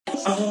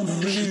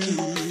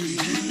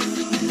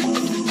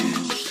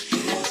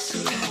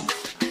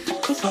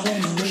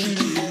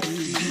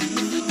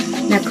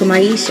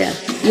Nakumaisha,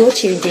 you're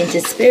tuned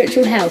into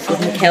Spiritual Health with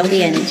Mikel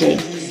the Energy.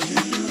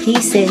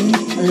 Peace in,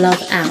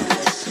 love out.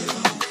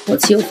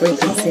 What's your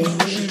frequency?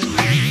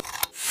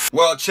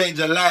 World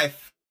changer life.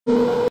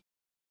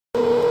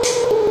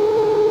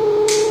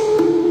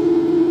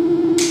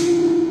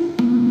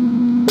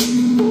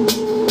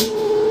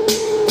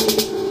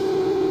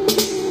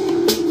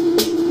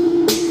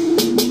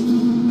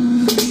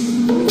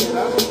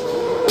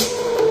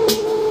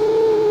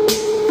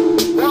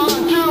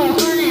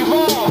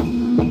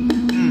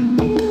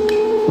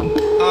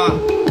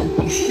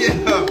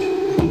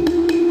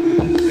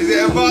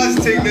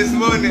 This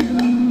morning.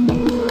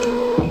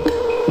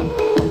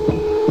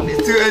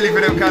 It's too early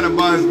for them kind of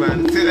bars,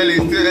 man. It's too early,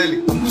 it's too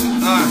early.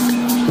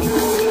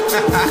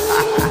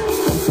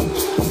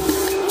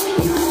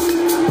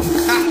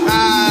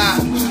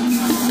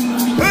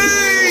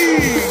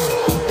 Hey!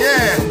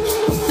 Yeah.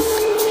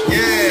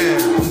 Yeah.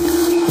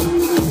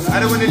 I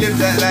don't want to live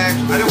that life.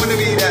 I don't want to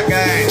be that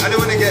guy. I don't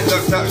want to get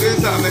locked up, doing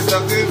something and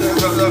stuff, doing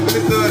something. But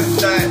it's not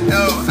like,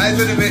 no, I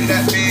want to make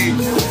that me.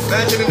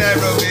 Imagine in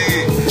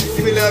Nairobi.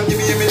 Give me love, give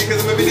me a minute,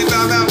 cause I'm a minute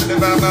bound out. And the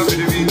bound out with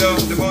the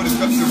reload, the motor's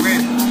got to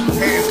win.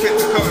 Haters quit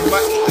to come and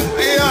back.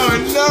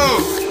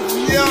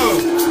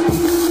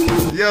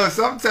 Yo,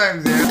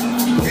 sometimes, yeah,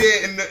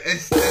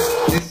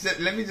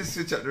 let me just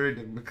switch up the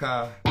rhythm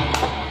because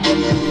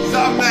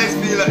something nice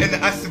be like in the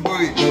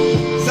Asabui.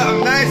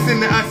 Something nice in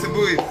the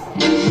Asabui.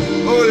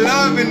 Oh,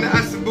 love in the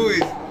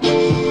Asabui.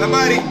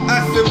 Nobody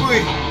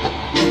Asabui.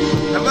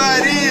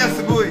 Nobody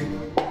Asabui.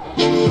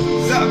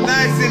 Something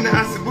nice in the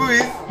Asabui.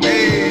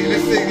 Hey,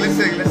 let's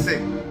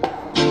sing.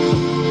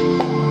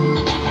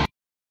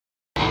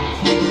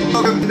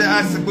 Welcome to the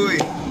Asabui.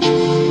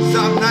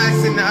 Something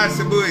nice in the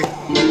Asabui.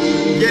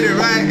 Get it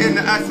right in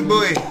the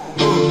Asabui.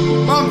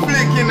 Oh, bum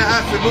flick in the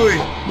Asabui.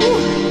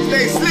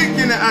 Stay slick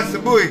in the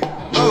Asabui.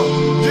 Oh,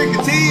 drink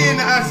a tea in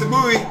the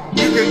Asabui.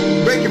 You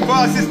can break your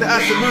fast, it's the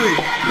Asabui.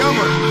 Come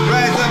on,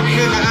 rise up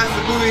in the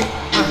Asabui.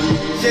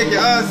 Shake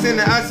your ass in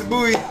the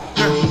Asabui.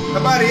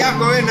 Body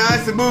yako in the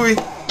Asabui.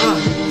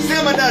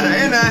 Sima dada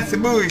in the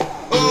Asabui.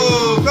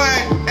 Oh,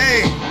 fine,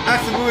 hey,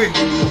 Asabui.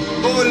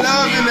 Oh,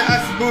 love in the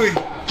Asabui.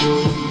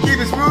 Keep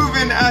it smooth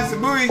in the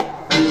Asabui.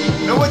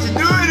 Now what you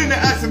doing in the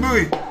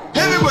Asabui?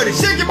 Everybody,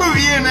 shake your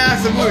booty in the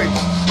Asabui.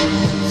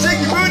 Shake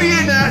your booty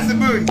in the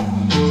Asabui.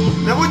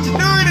 Now what you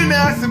doing in the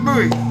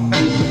Asabui?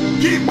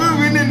 Keep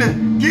moving in the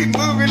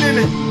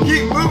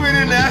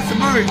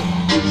Asabui.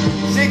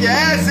 Shake your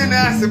ass in the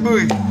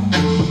Asabui.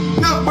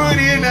 No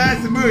booty in the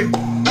Asabui.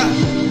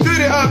 Put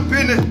it up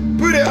in the.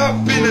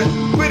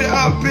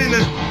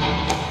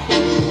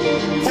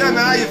 Tell me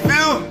how you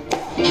feel.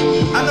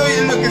 I know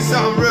you're looking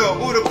something real.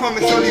 All the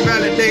comments only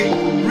validate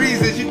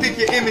reasons you think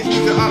your image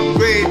needs to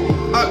upgrade,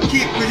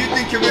 upkeep, cause you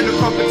think you're in a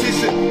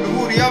competition with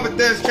all the other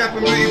dance trapping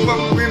really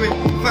fucking women.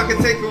 If I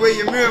could take away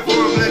your mirror for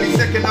a bloody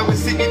second, I would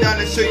sit you down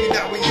and show you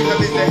that what you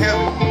have is the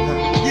heaven.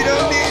 You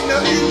don't need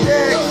no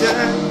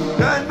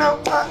injection.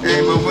 No.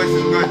 Hey, my voice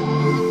is good.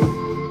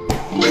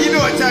 But you know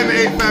what time it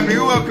is, family.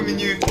 We're welcoming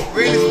you.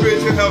 We're in the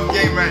spiritual health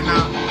game right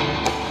now.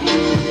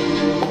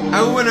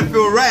 I want to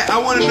feel right. I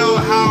want to know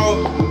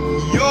how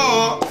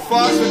your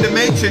fast with the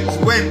Matrix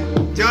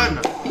went,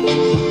 Jana.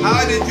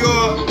 How did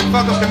your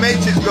fuck up the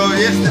Matrix go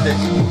yesterday?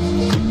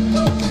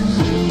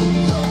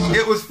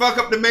 It was fuck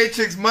up the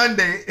Matrix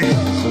Monday.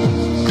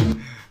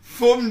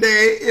 Fum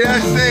day, you know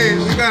what I'm saying?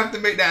 We're gonna have to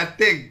make that a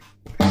thing.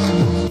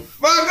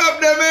 Fuck up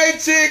the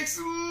Matrix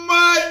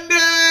Monday!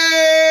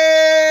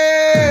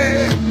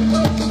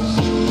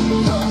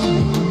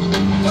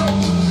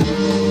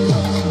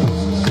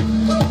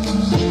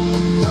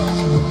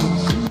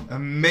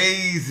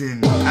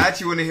 Amazing. I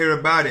actually want to hear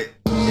about it.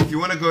 If you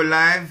want to go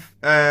live,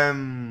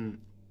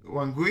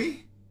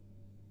 Wangui?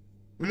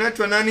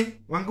 Unaitwa nani?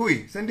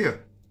 Wangui, sindio?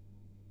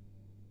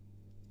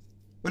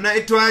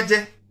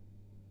 Unaitwaje?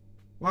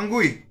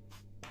 Wangui.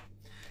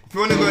 If you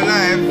want to go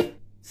live,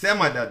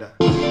 sema dada.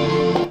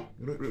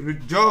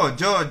 Joe,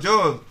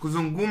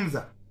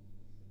 kuzungumza.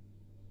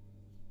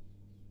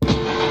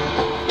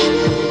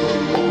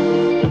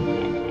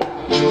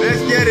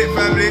 Let's get it,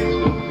 family.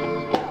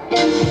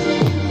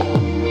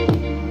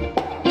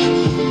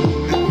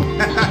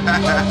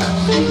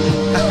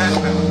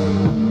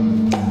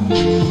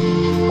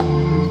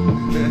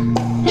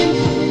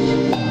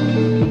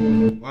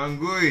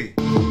 Wangui.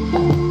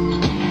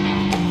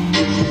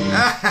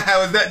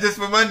 Was that just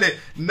for Monday?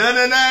 No,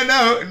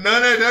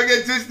 don't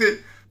get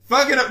twisted.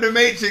 Fucking up the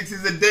Matrix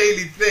is a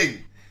daily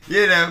thing,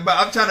 you know, but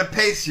I'm trying to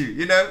pace you,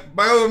 you know,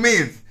 by all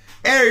means.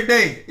 Every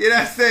day, you know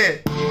what I'm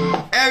saying?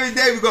 Every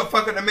day we got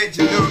fuck up the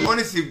Matrix. No,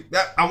 honestly,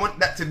 I want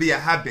that to be a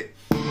habit.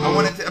 I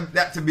want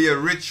that to be a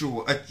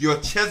ritual, your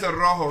Cheza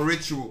Rojo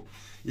ritual.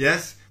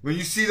 Yes? When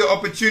you see the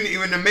opportunity,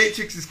 when the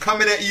Matrix is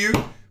coming at you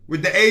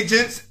with the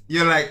agents,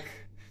 you're like,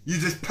 you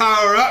just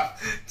power up.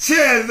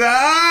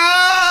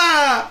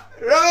 Cheza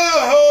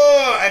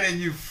Rojo! And then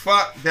you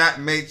fuck that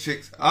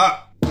Matrix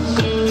up.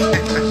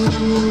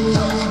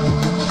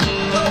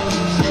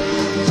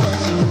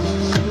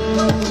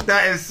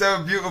 that is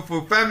so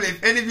beautiful. Family,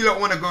 if any of you don't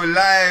want to go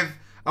live,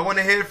 I want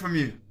to hear from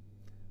you.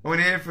 I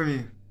want to hear from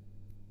you.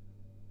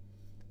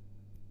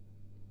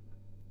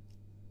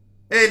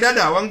 Hey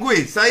dada,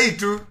 wangui, sahi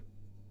tu.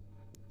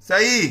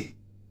 Sahi.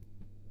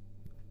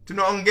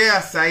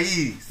 Tunaongea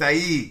sahi,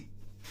 sahi.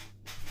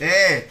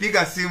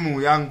 Piga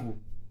simu yangu.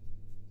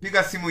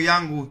 Piga simu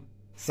yangu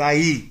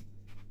sahi.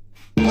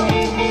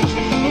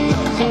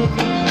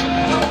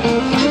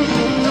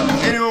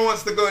 Anyone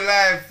wants to go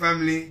live,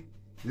 family,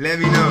 let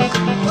me know.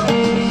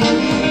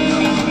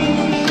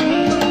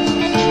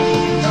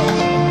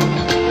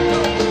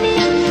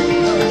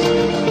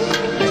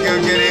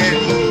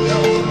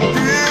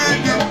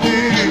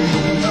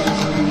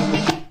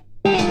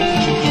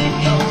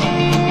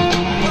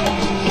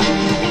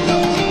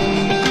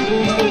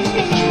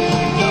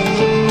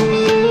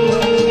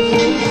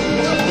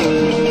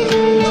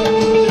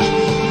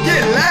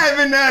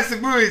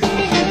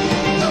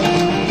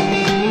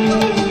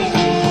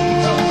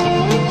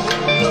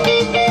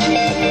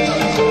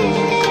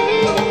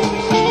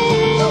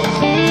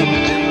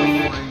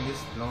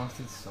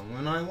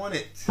 When I want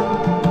it.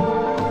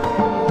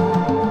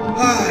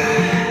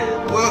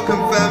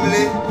 Welcome,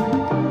 family.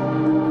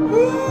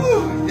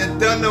 Woo, you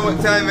don't know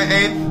what time it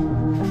is.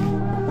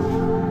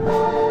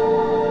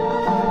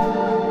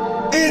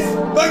 It's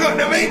Fuck Up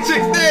the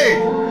Matrix Day.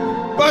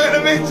 Fuck Up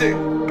the Matrix.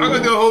 I'm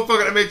gonna do a whole Fuck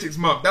Up the Matrix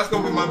month. That's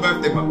gonna be my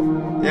birthday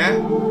month. Yeah.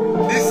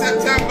 This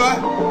September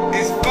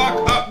is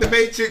Fuck Up the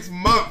Matrix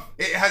month.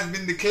 It has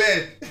been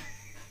declared.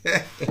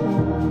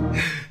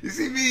 You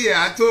see me,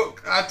 yeah, I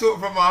talk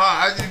from my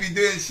heart. I just be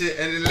doing shit,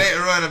 and then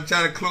later on I'm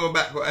trying to claw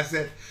back what I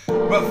said.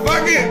 But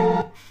fuck it!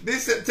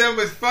 This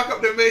September is Fuck Up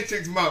the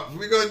Matrix month.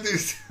 We're gonna do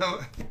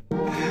some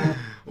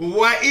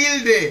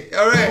Wailde.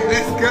 Alright,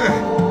 let's go.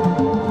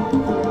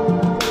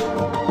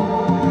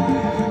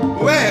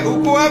 Where?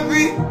 Uko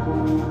wapi?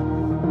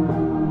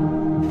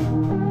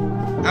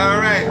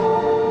 Alright.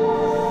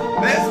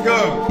 Let's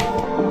go.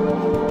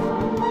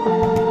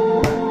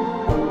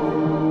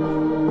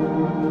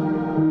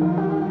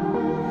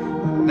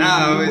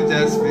 Now it's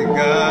just begun.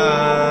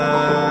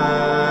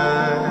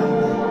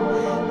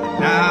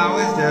 Now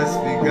it's just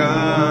begun.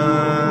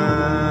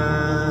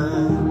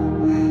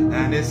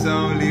 And it's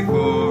only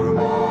for a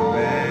moment.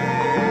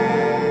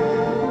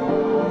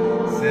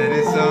 Said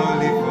it's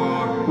only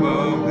for a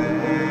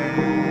moment,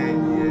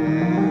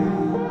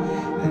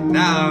 yeah. And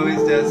now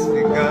it's just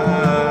begun.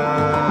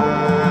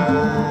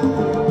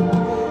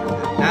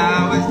 And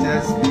now it's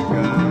just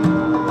begun.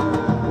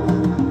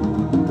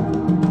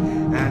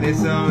 And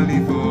it's only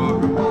for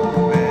a moment.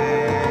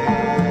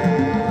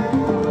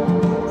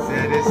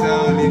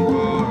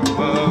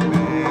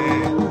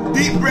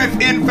 Deep breath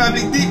in,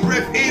 family, deep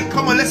breath in.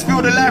 Come on, let's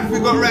feel the life we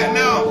got right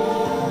now.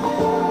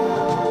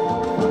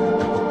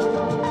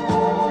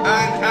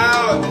 And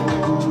out.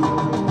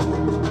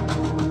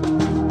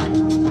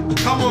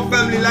 Come on,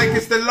 family, like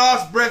it's the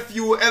last breath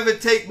you will ever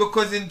take,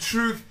 because in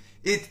truth,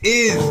 it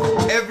is.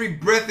 Every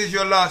breath is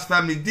your last,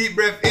 family. Deep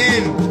breath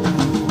in.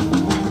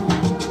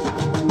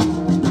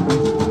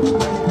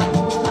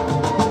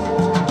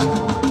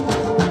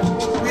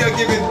 We are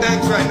giving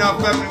thanks right now,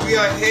 family. We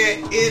are here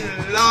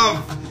in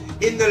love.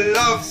 In the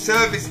love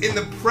service, in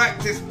the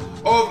practice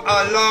of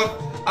our love.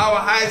 Our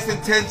highest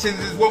intentions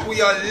is what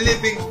we are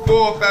living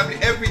for, family,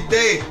 every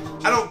day.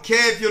 I don't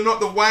care if you're not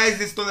the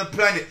wisest on the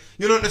planet.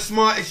 You're not the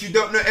smartest. You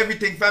don't know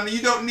everything, family.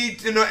 You don't need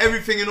to know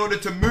everything in order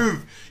to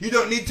move. You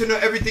don't need to know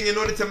everything in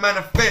order to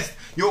manifest.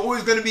 You're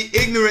always going to be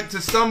ignorant to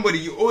somebody.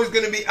 You're always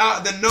going to be out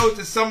of the know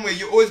to somewhere.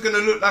 You're always going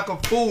to look like a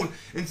fool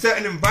in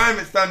certain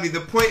environments, family.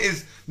 The point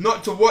is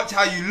not to watch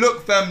how you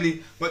look,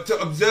 family, but to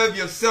observe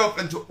yourself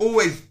and to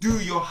always do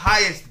your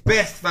highest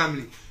best,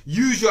 family.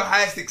 Use your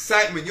highest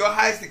excitement. Your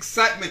highest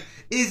excitement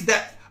is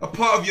that a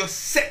part of your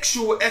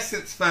sexual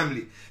essence,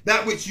 family.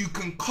 That which you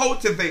can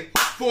cultivate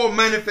for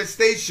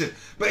manifestation.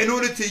 But in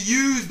order to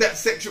use that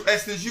sexual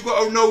essence, you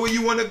got to know where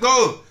you want to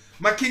go.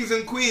 My kings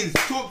and queens,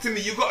 talk to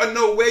me. You got to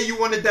know where you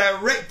want to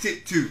direct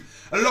it to.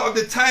 A lot of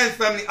the times,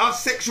 family, our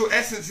sexual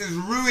essence is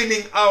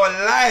ruining our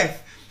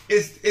life.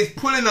 It's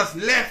pulling us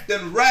left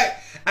and right.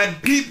 And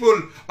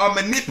people are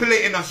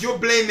manipulating us. You're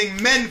blaming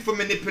men for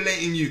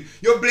manipulating you.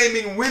 You're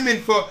blaming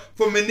women for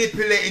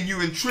manipulating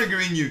you and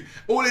triggering you.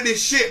 All of this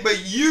shit,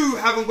 but you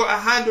haven't got a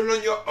handle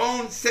on your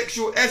own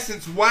sexual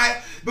essence.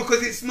 Why?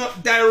 Because it's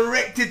not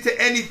directed to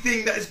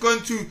anything that is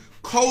going to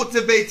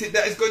cultivate it,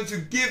 that is going to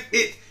give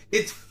it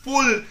its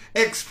full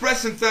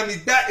expression, family.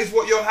 That is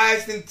what your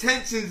highest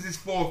intentions is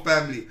for,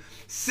 family.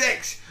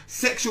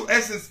 Sexual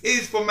essence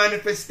is for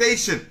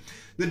manifestation.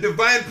 The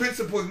divine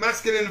principles,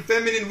 masculine and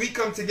feminine, we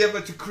come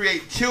together to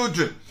create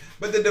children.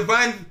 But the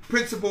divine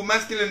principle,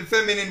 masculine and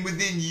feminine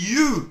within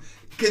you,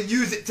 can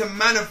use it to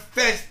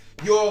manifest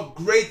your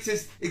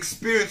greatest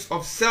experience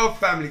of self,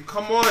 family.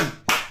 Come on.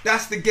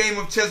 That's the game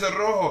of Cesar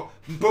Rojo.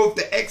 Both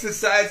the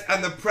exercise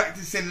and the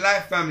practice in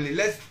life, family.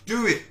 Let's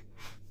do it.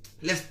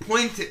 Let's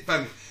point it,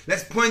 family.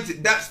 Let's point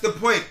it. That's the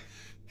point.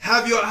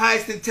 Have your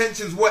highest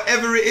intentions,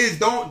 whatever it is.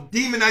 Don't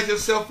demonize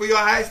yourself for your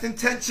highest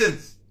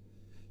intentions.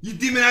 You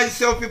demonize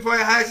yourself for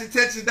your highest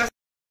intentions. That's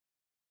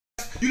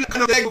You land on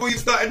your leg before you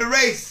started the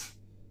race.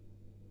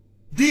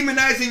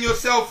 Demonizing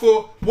yourself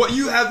for what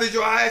you have as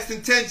your highest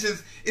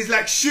intentions is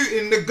like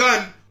shooting the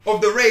gun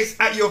of the race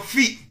at your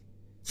feet.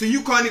 So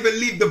you can't even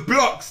leave the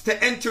blocks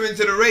to enter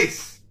into the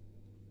race.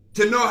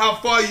 To know how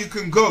far you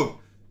can go.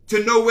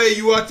 To know where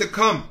you are to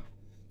come.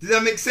 Does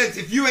that make sense?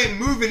 If you ain't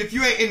moving, if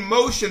you ain't in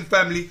motion,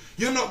 family,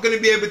 you're not going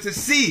to be able to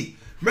see.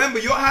 Remember,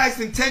 your highest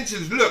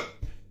intentions, look,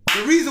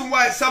 the reason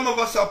why some of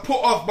us are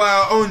put off by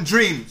our own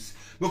dreams,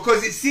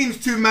 because it seems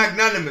too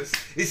magnanimous,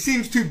 it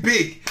seems too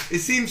big, it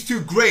seems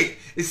too great,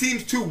 it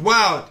seems too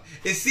wild,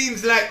 it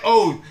seems like,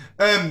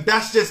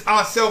 that's just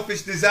our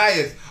selfish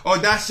desires, or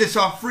that's just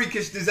our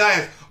freakish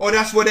desires, or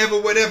that's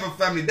whatever,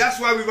 family. That's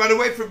why we run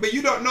away from it. But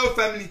you don't know,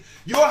 family,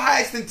 your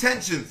highest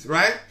intentions,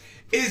 right,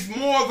 is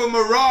more of a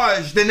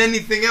mirage than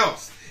anything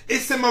else.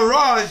 It's a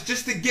mirage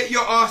just to get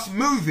your ass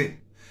moving.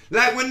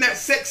 Like when that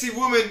sexy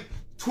woman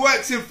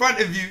twerks in front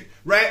of you,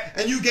 right,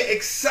 and you get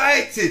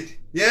excited,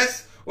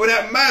 yes? Or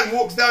that man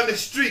walks down the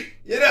street,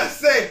 you know what I'm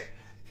saying?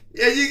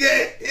 Yeah, you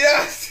get, you know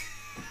what I'm saying?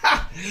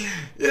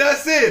 You know what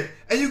I'm saying?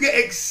 And you get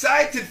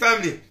excited,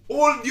 family.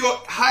 All your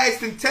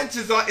highest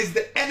intentions is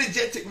the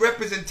energetic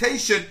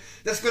representation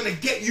that's going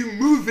to get you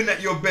moving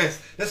at your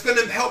best. That's going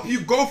to help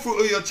you go through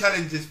all your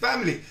challenges,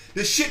 family.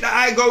 The shit that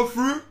I go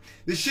through,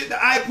 the shit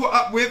that I put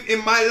up with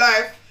in my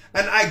life,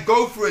 and I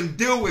go through and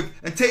deal with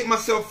and take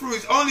myself through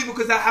is only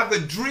because I have a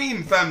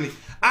dream, family.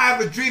 I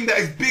have a dream that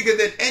is bigger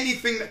than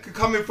anything that could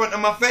come in front of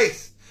my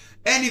face.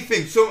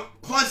 Anything. So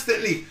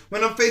constantly,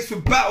 when I'm faced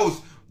with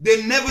battles, the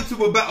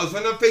inevitable battles,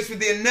 when I'm faced with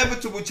the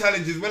inevitable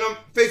challenges, when I'm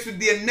faced with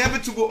the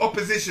inevitable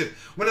opposition,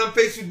 when I'm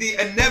faced with the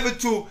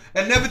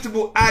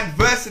inevitable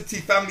adversity,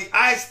 family,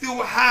 I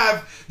still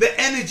have the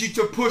energy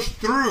to push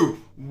through.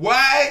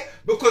 Why?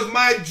 Because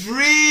my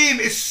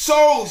dream is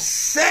so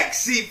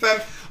sexy,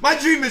 fam. My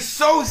dream is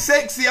so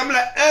sexy. I'm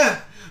like,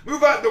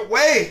 move out the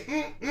way.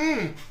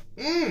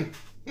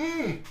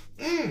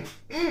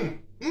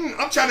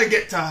 I'm trying to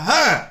get to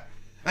her.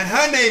 And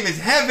her name is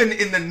Heaven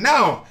in the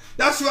Now.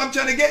 That's who I'm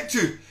trying to get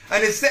to.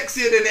 And it's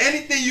sexier than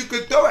anything you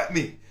could throw at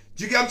me.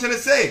 Do you get what I'm trying to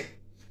say?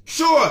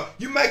 Sure,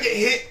 you might get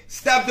hit,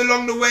 stabbed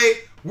along the way,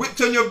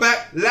 whipped on your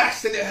back,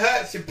 lashed and it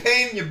hurts, you're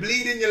pain, you're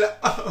bleeding, you're like,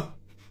 oh.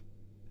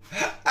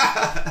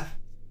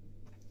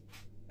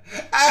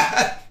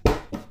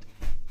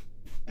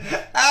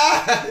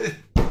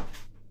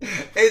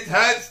 It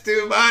hurts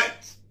too much.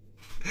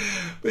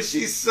 But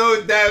she's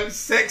so damn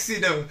sexy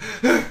though.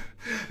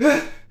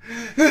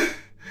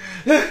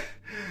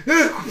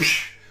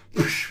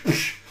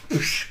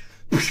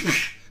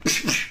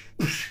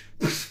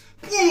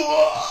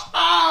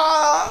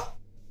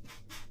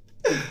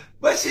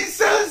 But she's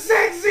so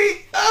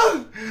sexy.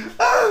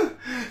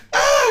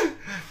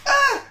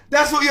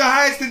 That's what your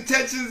highest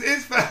intentions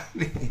is,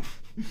 family.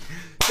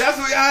 That's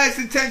what your highest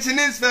intention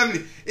is,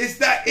 family. It's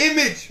that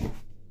image.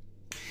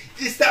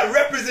 It's that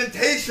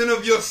representation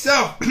of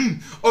yourself,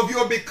 of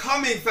your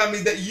becoming,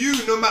 family, that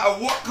you, no matter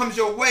what comes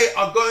your way,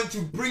 are going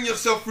to bring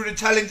yourself through the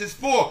challenges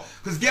for.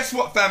 Because guess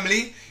what,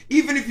 family?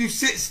 Even if you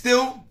sit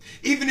still,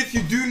 even if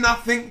you do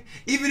nothing,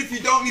 even if you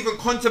don't even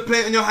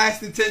contemplate on your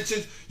highest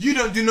intentions, you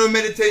don't do no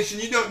meditation,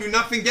 you don't do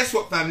nothing, guess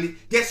what, family?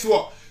 Guess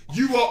what?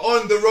 You are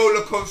on the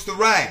roller coaster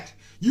ride.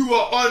 You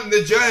are on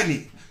the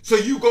journey. So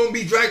you're going to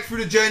be dragged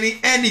through the journey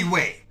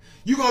anyway.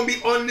 You're going to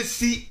be on the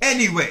seat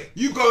anyway.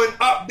 You're going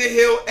up the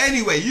hill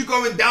anyway. You're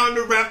going down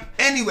the ramp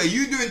anyway.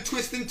 You're doing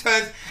twists and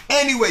turns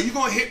anyway. You're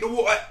going to hit the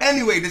water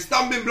anyway. The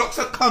stumbling blocks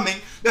are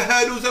coming. The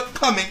hurdles are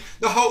coming.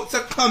 The halts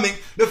are coming.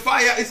 The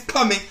fire is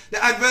coming.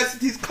 The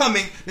adversity is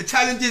coming. The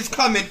challenge is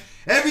coming.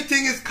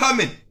 Everything is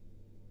coming.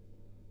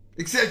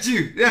 Except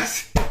you.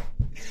 Yes.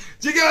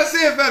 Do you get what I'm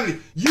saying, family?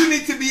 You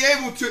need to be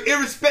able to,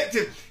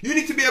 irrespective, you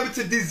need to be able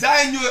to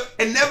design your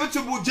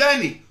inevitable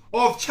journey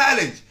of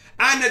challenge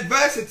and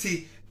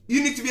adversity.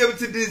 You need to be able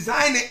to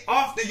design it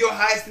after your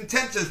highest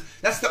intentions.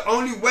 That's the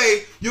only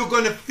way you're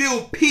going to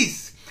feel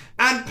peace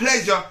and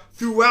pleasure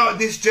throughout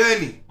this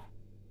journey.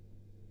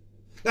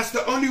 That's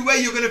the only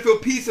way you're going to feel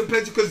peace and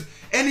pleasure, because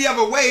any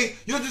other way,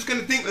 you're just going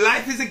to think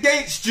life is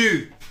against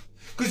you.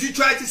 Because you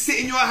tried to sit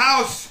in your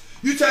house.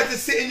 You tried to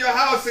sit in your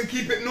house and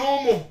keep it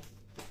normal.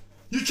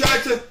 You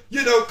tried to,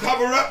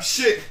 cover up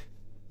shit.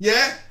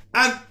 Yeah?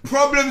 And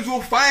problems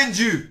will find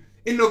you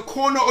in the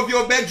corner of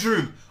your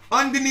bedroom,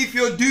 underneath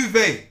your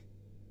duvet.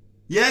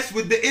 Yes,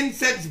 with the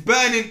incense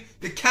burning,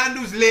 the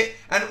candles lit,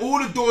 and all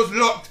the doors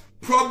locked,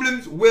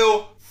 problems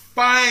will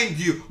find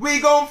you. We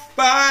gon'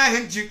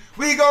 find you.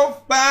 We gon'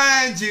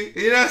 find you.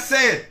 You know what I'm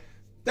saying?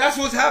 That's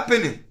what's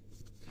happening.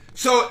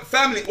 So,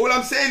 family, all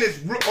I'm saying is,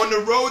 on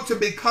the road to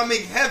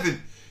becoming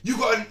heaven, you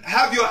gotta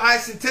have your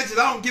highest intentions.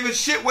 I don't give a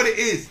shit what it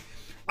is.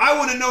 I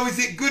want to know, is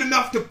it good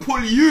enough to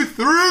pull you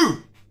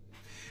through?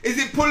 Is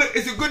it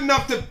good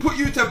enough to put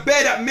you to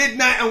bed at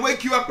midnight and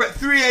wake you up at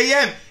 3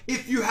 a.m.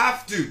 if you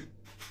have to?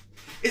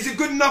 Is it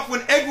good enough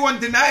when everyone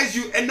denies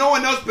you and no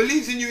one else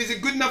believes in you? Is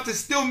it good enough to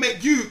still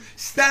make you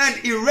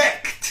stand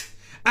erect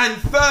and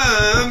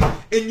firm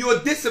in your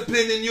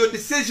discipline and your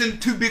decision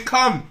to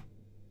become?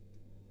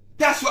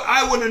 That's what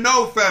I want to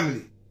know,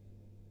 family.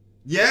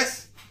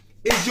 Yes?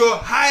 Is your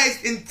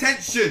highest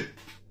intention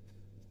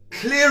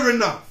clear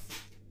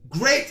enough,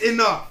 great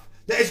enough,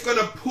 that it's going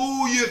to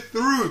pull you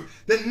through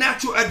the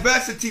natural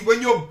adversity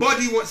when your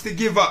body wants to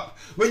give up,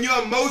 when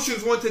your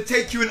emotions want to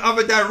take you in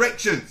other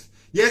directions?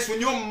 Yes,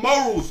 when your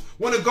morals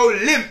want to go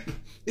limp,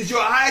 is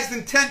your highest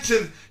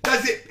intention,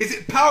 is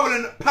it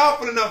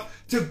powerful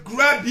enough to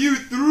grab you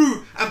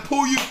through and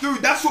pull you through?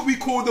 That's what we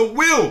call the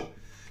will.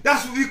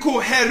 That's what we call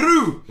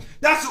Heru.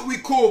 That's what we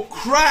call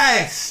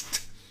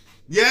Christ.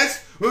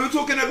 Yes, when we're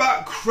talking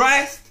about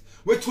Christ,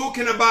 we're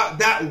talking about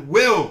that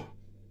will.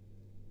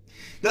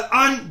 The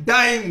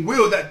undying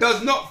will that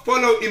does not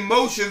follow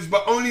emotions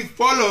but only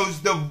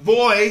follows the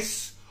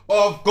voice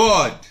of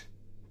God.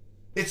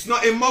 It's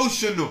not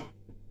emotional.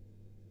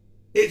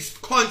 It's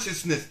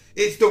consciousness.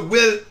 It's the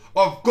will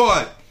of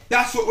God.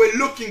 That's what we're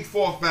looking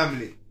for,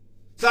 family.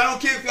 So I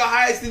don't care if your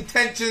highest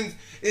intentions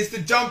is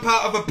to jump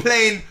out of a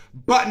plane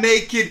butt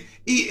naked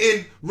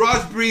eating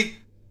raspberry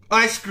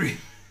ice cream.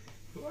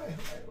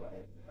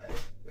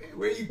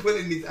 Where are you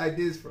pulling these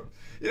ideas from?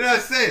 You know what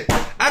I'm saying?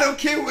 I don't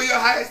care what your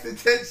highest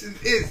intention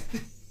is.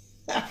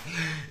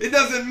 It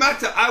doesn't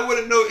matter. I want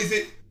to know, is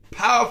it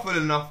powerful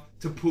enough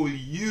to pull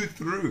you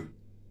through?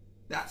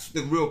 That's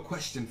the real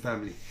question,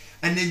 family.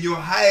 And then your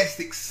highest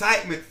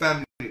excitement,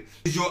 family,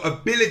 is your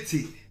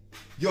ability,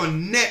 your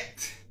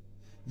net.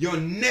 Your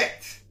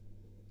net.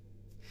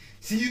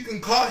 See, you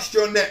can cast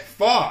your net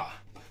far,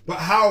 but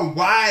how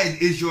wide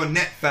is your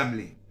net,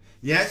 family?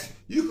 Yes,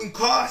 you can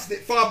cast it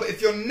far, but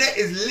if your net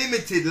is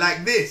limited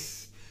like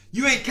this,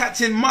 you ain't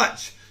catching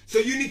much. So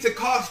you need to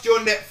cast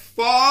your net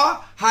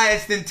far,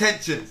 highest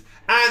intentions,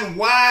 and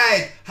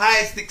wide,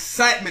 highest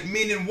excitement,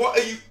 meaning what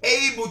are you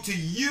able to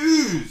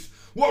use?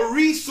 What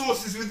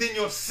resources within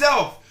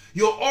yourself,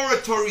 your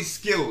oratory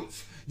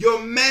skills,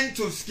 your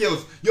mental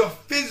skills, your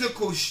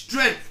physical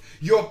strength,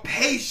 your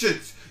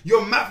patience,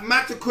 your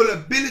mathematical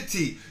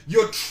ability,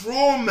 your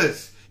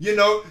traumas, you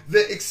know,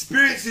 the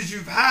experiences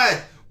you've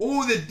had,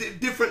 all the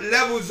different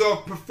levels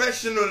of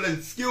professional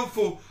and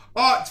skillful,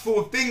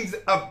 artful things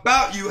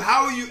about you.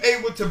 How are you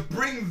able to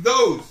bring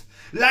those,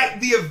 like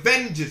the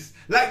Avengers,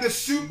 like the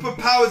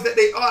superpowers that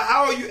they are,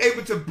 how are you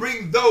able to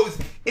bring those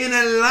in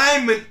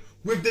alignment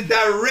with the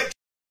direction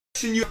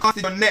you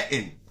cast your net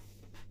in?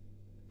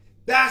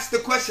 That's the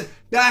question.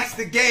 That's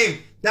the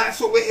game.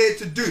 That's what we're here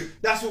to do.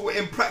 That's what we're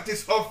in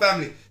practice of,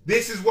 family.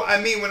 This is what I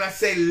mean when I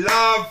say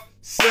love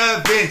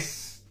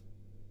service.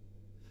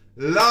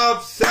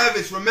 Love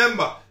service.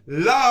 Remember,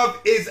 love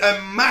is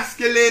a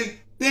masculine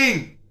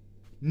thing.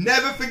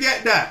 Never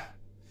forget that.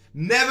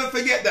 Never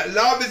forget that.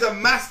 Love is a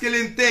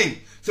masculine thing.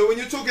 So when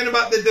you're talking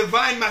about the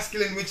divine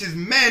masculine, which is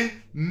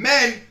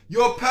men,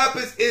 your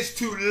purpose is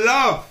to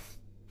love.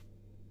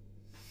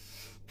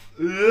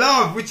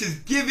 Love, which is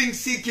giving,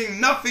 seeking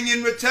nothing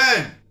in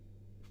return.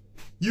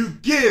 You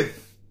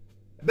give.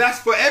 That's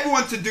for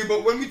everyone to do.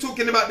 But when we're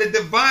talking about the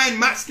divine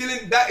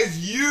masculine, that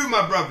is you,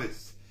 my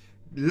brothers.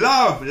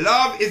 Love.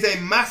 Love is a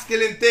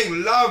masculine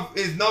thing. Love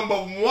is number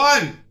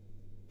one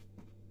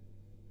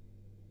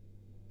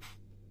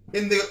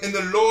in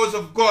the laws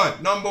of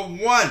God. Number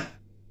one.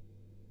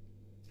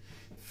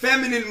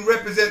 Feminine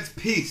represents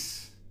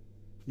peace.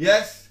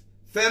 Yes?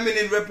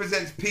 Feminine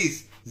represents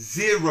peace.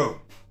 0.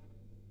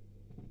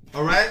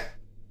 Alright?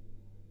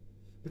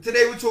 But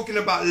today we're talking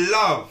about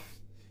love.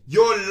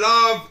 Your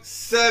love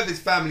service,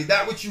 family.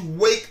 That which you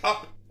wake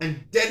up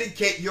and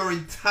dedicate your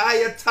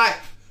entire type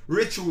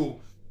ritual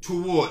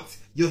towards.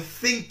 Your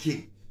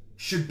thinking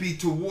should be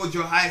towards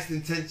your highest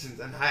intentions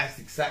and highest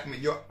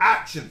excitement. Your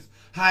actions,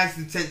 highest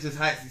intentions,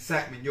 highest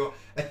excitement. Your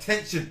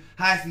attention,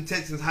 highest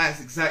intentions,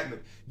 highest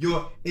excitement.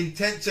 Your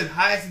intention,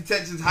 highest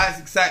intentions, highest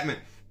excitement.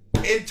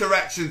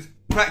 Interactions,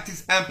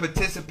 practice and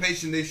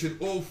participation, they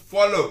should all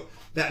follow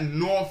that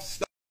North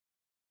Star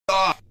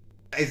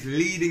that is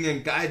leading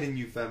and guiding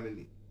you,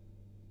 family.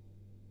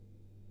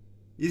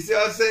 You see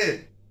what I'm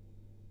saying?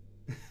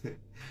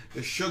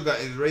 The sugar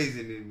is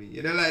raising in me.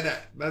 You know, like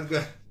that. That's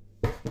good.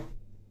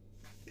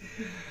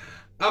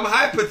 I'm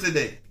hyper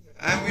today.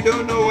 And we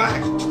don't know why.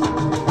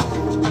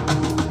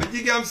 But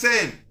you get what I'm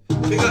saying?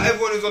 Big up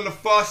everyone who's on the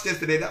fast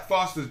yesterday. That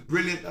fast was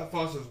brilliant. That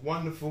fast was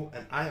wonderful.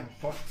 And I am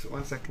hot.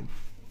 1 second.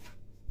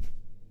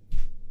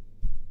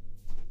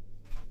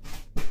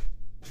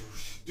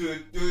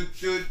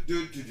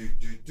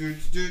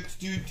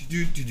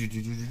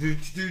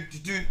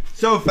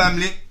 So,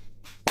 family,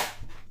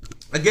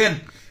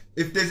 again,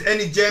 if there's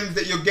any gems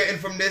that you're getting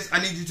from this, I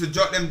need you to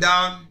jot them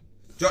down.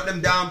 Jot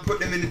them down, put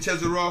them in the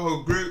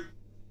Cesarrojo group,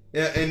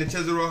 in the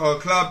Cesarrojo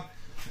club.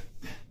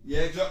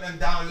 Yeah, jot them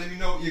down. Let me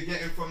know what you're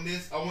getting from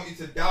this. I want you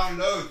to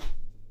download.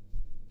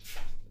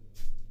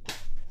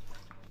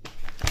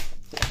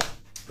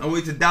 I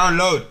want you to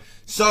download.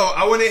 So,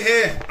 I want to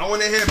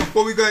hear,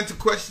 before we go into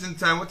question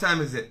time, what time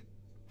is it?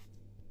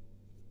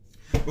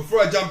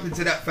 Before I jump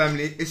into that,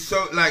 family, it's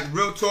so, like,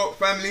 real talk,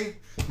 family,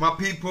 my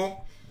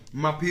people,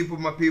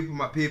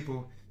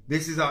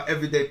 this is our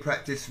everyday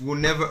practice. We'll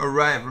never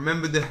arrive.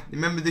 Remember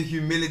the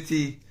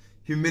humility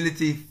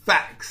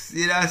facts,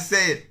 you know what I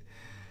said?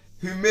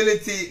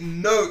 Humility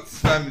notes,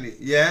 family,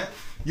 yeah?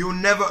 You'll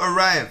never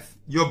arrive.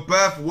 Your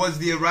birth was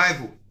the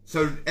arrival.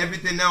 So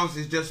everything else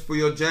is just for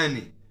your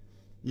journey.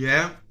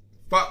 Yeah?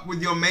 Fuck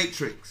with your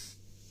matrix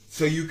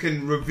so you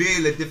can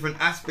reveal a different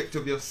aspect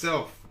of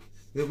yourself.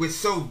 We're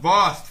so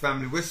vast,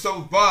 family. We're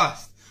so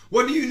vast.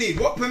 What do you need?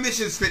 What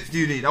permission slips do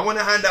you need? I want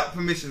to hand out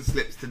permission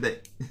slips today.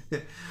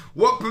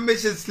 What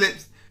permission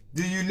slips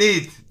do you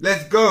need?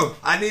 Let's go.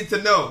 I need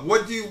to know.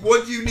 What do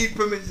you need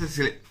permission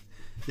slips?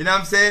 You know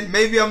what I'm saying?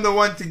 Maybe I'm the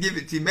one to give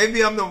it to you.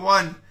 Maybe I'm the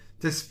one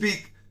to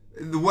speak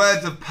the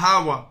words of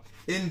power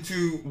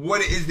into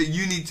what it is that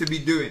you need to be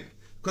doing.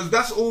 Because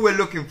that's all we're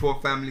looking for,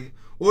 family.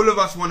 All of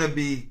us want to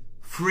be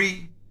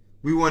free.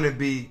 We want to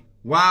be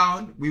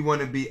wild. We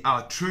want to be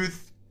our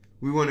truth.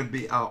 We want to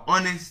be our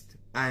honest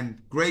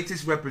and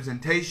greatest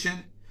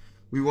representation.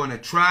 We want to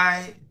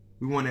try.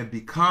 We want to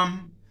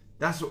become.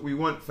 That's what we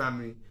want,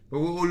 family. But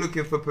we're all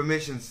looking for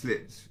permission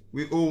slips.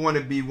 We all want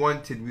to be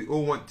wanted. We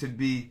all want to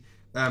be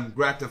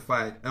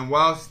gratified. And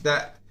whilst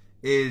that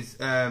is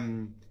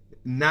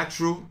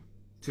natural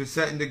to a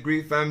certain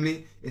degree,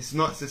 family, it's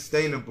not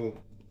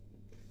sustainable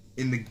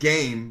in the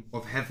game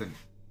of heaven.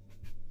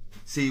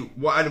 See,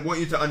 what I want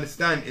you to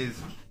understand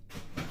is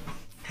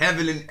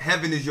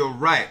heaven is your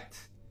right.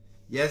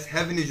 Yes,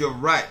 heaven is your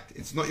right.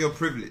 It's not your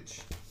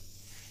privilege.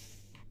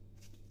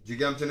 Do you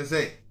get what I'm trying to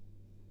say?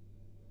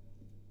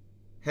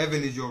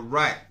 Heaven is your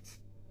right.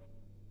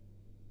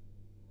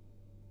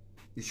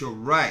 It's your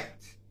right.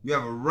 You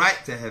have a right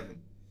to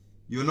heaven.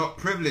 You're not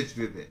privileged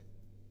with it.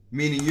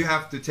 Meaning you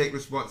have to take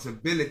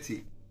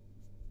responsibility.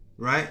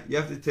 Right? You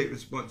have to take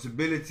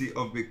responsibility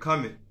of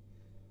becoming.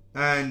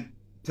 And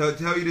to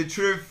tell you the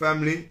truth,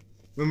 family,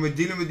 when we're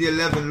dealing with the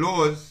 11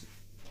 laws,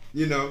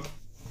 you know,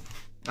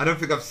 I don't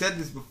think I've said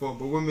this before,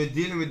 but when we're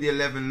dealing with the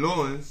 11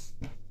 laws,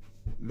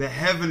 the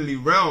heavenly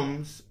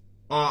realms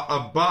are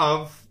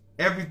above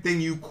everything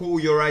you call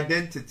your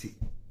identity.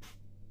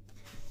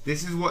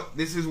 This is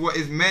what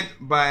is meant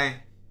by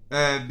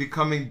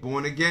becoming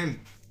born again.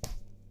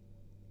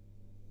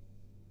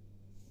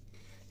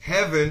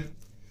 Heaven,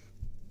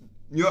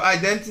 your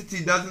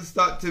identity doesn't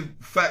start to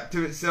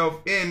factor itself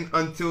in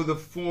until the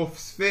 4th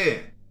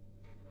sphere.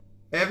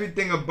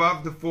 Everything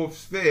above the 4th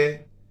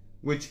sphere,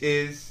 which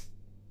is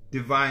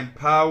divine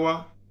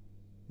power,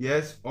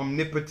 yes,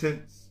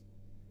 omnipotence,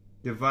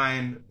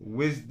 divine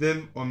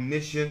wisdom,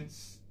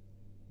 omniscience,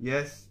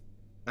 yes,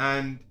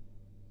 and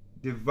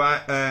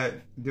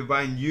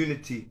divine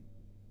unity,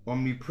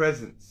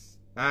 omnipresence,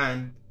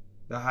 and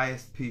the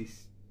highest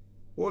peace.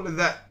 All of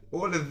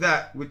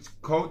that which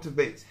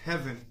cultivates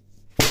heaven,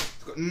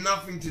 it's got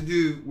nothing to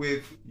do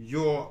with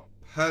your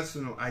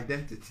personal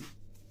identity.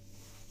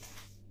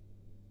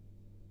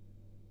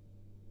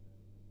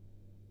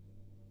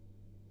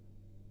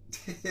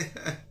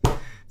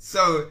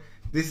 So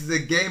this is a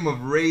game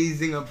of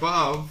raising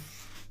above,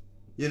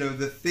 you know,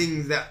 the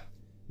things that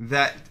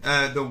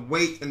the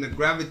weight and the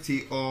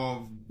gravity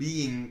of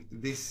being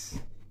this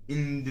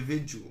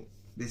individual,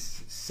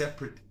 this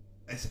separate,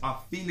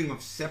 our feeling of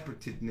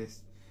separatedness,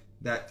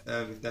 that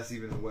if that's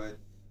even a word,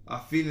 our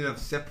feeling of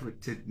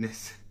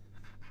separatedness,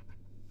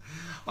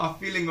 our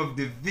feeling of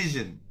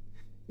division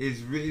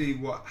is really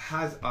what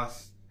has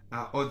us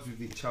at odds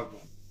with each other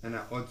and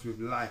at odds with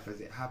life as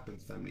it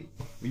happens, family.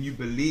 When you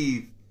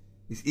believe,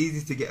 it's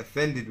easy to get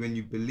offended when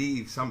you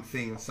believe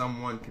something or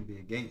someone can be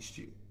against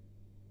you.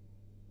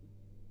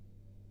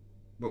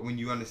 But when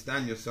you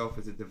understand yourself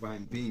as a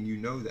divine being, you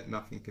know that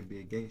nothing can be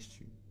against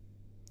you.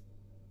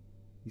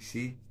 You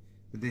see?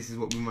 But this is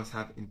what we must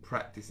have in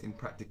practice, in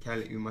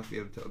practicality. We must be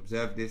able to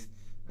observe this.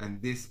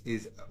 And this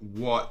is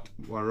what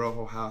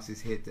Waroho House is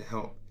here to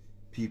help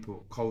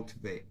people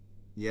cultivate.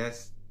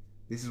 Yes?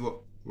 This is what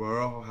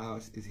Waroho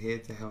House is here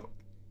to help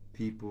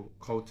people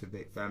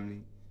cultivate,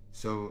 family.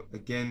 So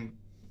again,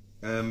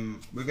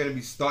 we're going to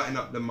be starting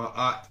up the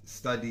Ma'at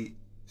study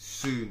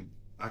soon.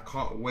 I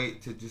can't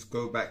wait to just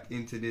go back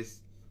into this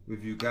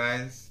with you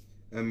guys.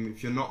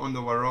 If you're not on the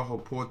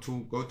Waroho portal,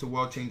 go to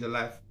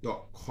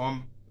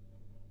worldchangerlife.com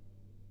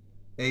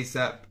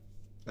ASAP.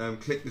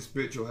 Click the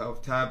spiritual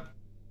health tab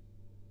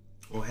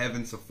or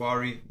Heaven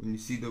Safari. When you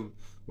see the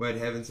word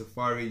Heaven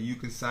Safari, you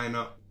can sign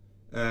up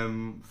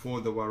for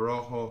the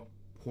Waroho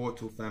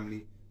portal,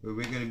 family, where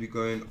we're going to be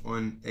going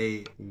on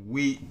a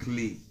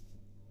weekly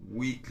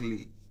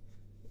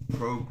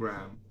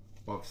program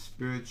of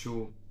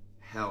spiritual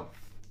health.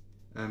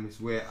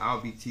 It's where I'll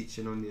be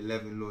teaching on the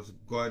 11 laws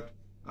of God.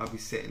 I'll be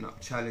setting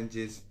up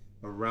challenges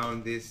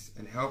around this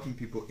and helping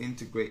people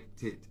integrate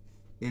it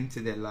into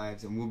their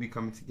lives, and we'll be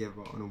coming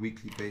together on a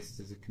weekly basis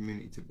as a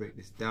community to break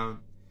this down.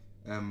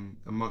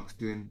 Amongst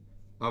doing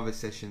other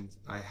sessions,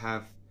 I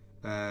have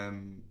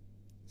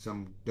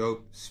some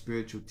dope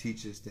spiritual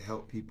teachers to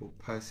help people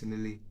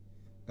personally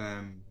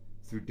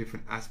through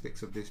different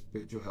aspects of their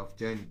spiritual health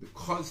journey,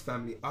 because,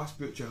 family, our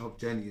spiritual health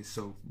journey is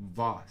so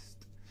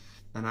vast.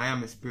 And I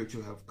am a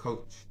spiritual health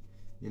coach,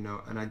 you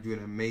know, and I do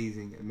an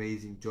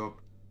amazing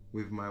job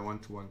with my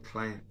one-to-one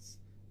clients.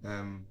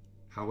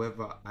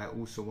 However, I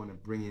also want to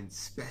bring in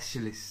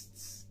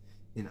specialists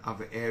in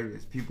other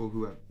areas, people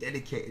who have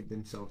dedicated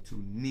themselves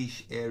to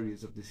niche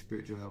areas of the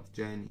spiritual health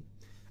journey,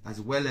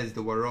 as well as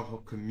the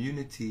Waroho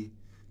community,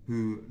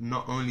 who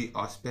not only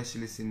are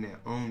specialists in their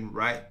own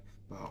right,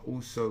 but are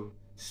also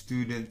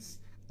students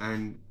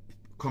and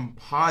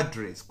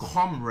compadres,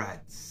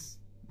 comrades.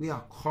 We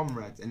are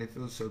comrades, and it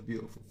feels so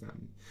beautiful,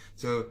 family.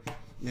 So,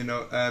 you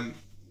know,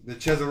 the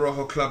Cesar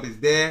Rojo Club is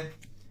there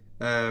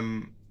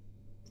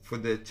for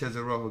the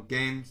Cesar Rojo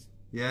Games.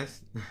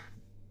 Yes.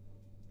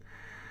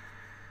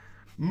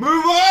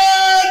 Move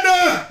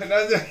on!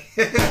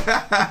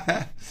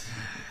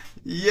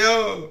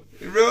 Yo,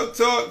 real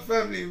talk,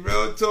 family,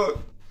 real talk.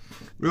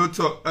 Real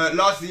talk.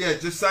 Lastly, yeah,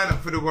 just sign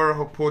up for the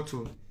Waroho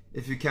portal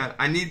if you can.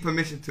 I need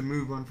permission to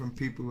move on from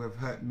people who have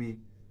hurt me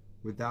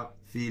without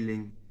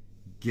feeling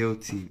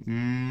guilty.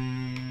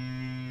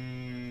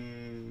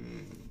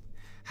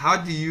 How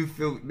do you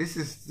feel? This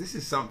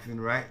is something,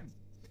 right?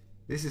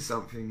 This is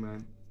something,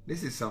 man.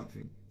 This is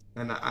something.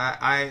 And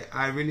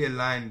I really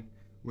align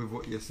with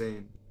what you're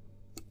saying.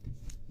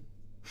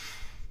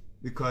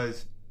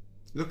 Because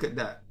look at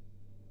that.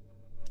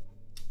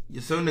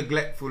 You're so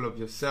neglectful of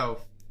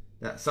yourself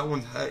that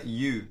someone's hurt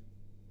you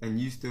and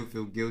you still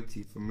feel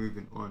guilty for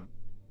moving on.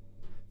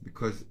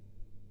 Because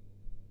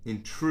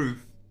in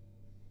truth,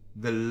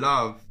 the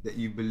love that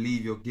you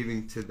believe you're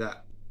giving to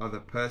that other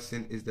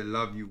person is the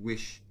love you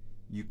wish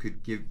you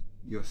could give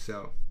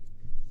yourself.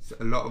 So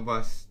a lot of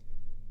us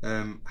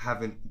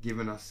haven't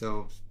given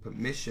ourselves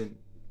permission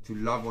to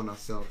love on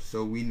ourselves,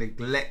 so we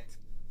neglect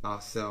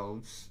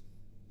ourselves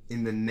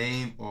in the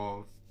name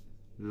of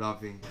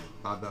loving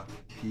other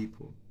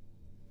people.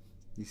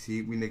 You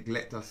see, we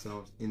neglect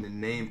ourselves in the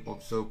name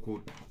of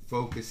so-called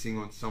focusing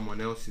on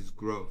someone else's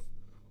growth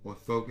or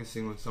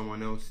focusing on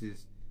someone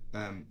else's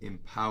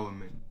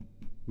empowerment.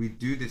 We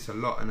do this a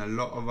lot, and a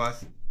lot of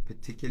us,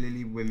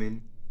 particularly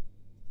women,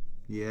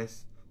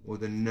 yes, or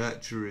the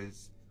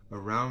nurturers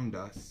around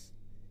us,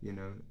 you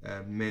know,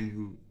 men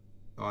who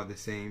are the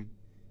same,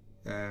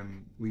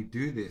 we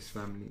do this,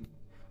 family.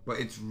 But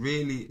it's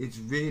really,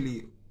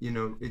 you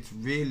know, it's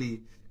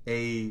really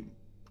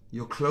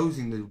you're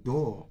closing the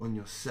door on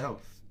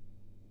yourself.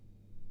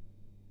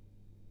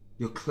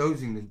 You're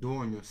closing the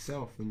door on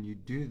yourself when you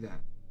do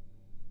that.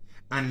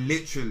 And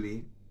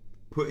literally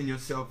putting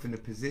yourself in a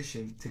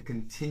position to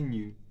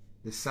continue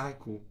the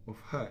cycle of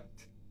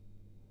hurt.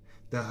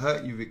 The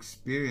hurt you've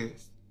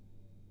experienced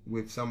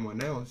with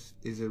someone else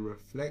is a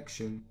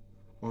reflection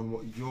on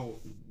what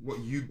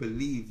you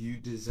believe you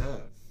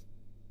deserve.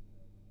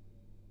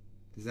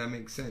 Does that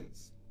make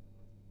sense?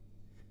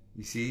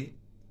 You see,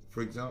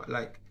 for example,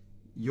 like,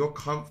 you're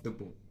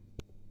comfortable.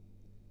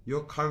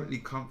 You're currently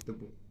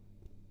comfortable,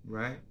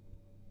 right?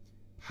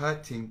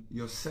 Hurting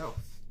yourself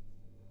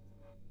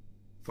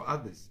for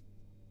others.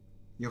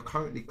 You're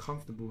currently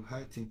comfortable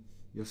hurting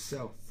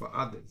yourself for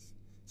others.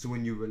 So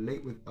when you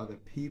relate with other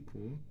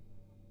people,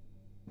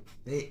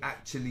 they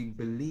actually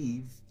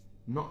believe,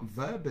 not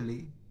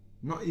verbally,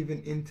 not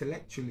even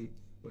intellectually,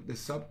 but the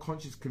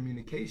subconscious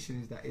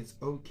communication is that it's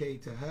okay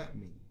to hurt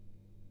me.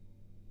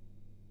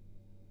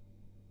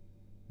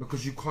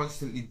 Because you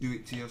constantly do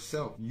it to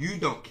yourself. You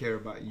don't care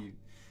about you.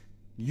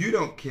 You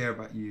don't care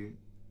about you.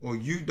 Or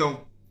you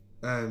don't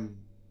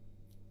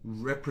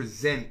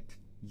represent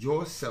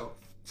yourself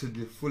to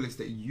the fullest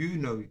that you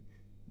know,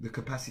 the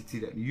capacity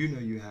that you know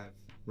you have,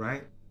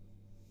 right?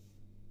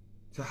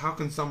 So how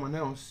can someone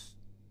else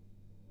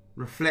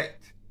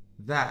reflect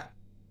that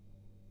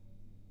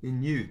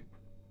in you?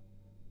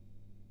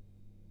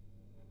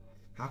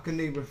 How can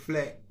they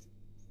reflect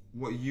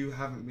what you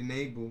haven't been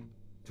able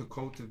to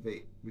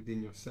cultivate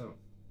within yourself?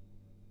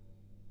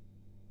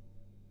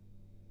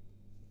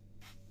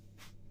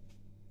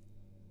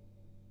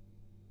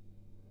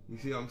 You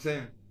see what I'm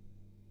saying?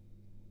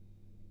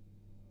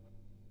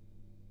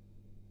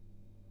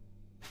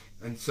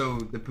 And so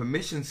the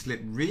permission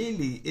slip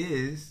really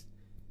is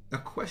a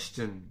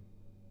question.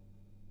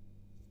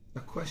 A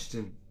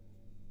question.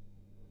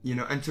 You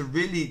know, and to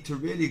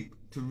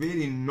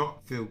really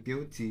not feel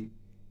guilty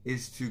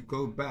is to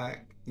go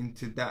back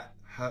into that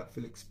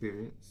hurtful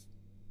experience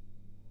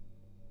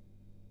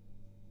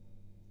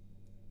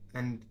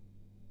and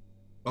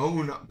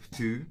own up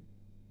to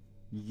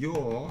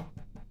your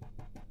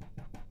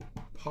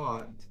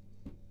part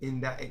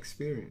in that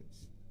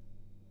experience.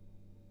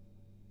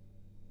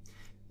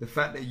 The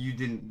fact that you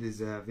didn't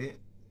deserve it,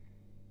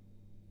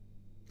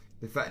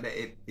 the fact that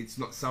it's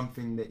not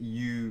something that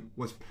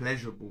was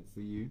pleasurable for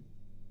you,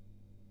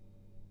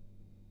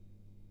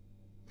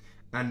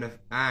 and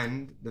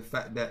the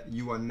fact that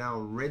you are now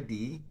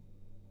ready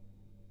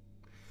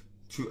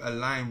to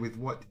align with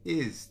what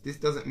is. This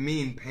doesn't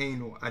mean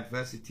pain or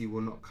adversity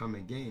will not come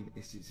again.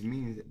 It just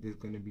means that there's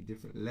going to be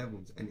different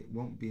levels, and it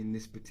won't be in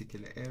this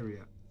particular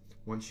area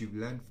once you've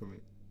learned from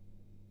it.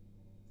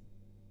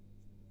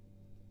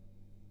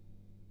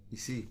 You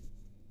see?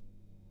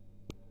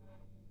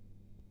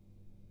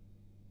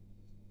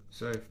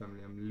 Sorry,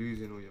 family, I'm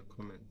losing all your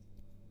comments.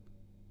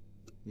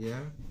 Yeah?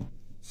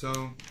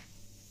 So,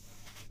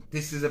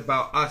 this is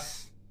about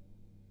us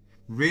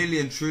really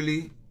and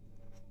truly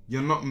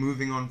you're not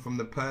moving on from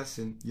the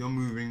person, you're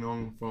moving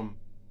on from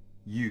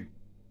you.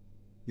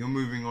 You're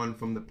moving on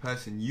from the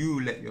person you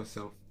let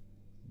yourself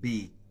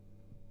be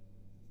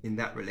in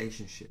that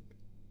relationship.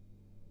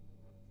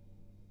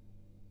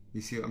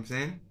 You see what I'm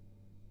saying?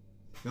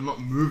 You're not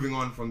moving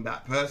on from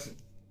that person.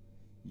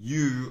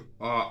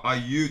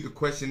 The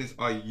question is,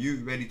 are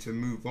you ready to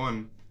move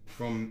on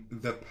from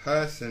the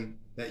person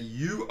that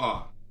you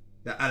are,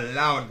 that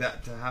allowed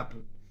that to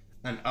happen,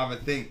 and other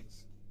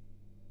things,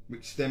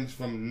 which stems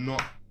from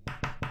not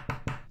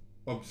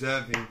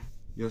observing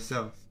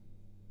yourself.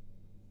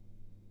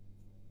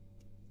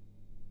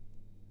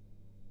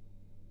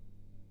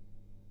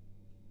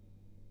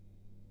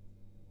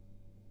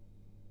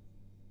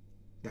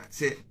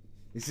 That's it.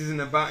 This isn't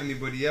about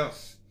anybody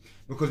else.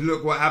 Because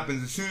look what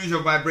happens. As soon as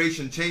your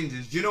vibration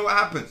changes, do you know what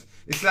happens?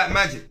 It's like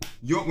magic.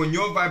 When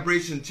your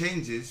vibration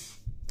changes,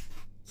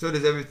 so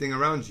does everything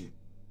around you.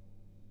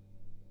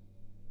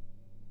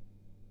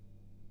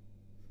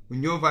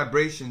 When your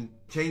vibration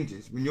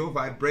changes, when your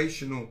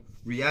vibrational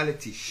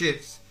reality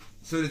shifts,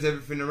 so does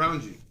everything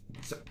around you.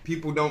 So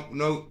people don't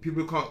know,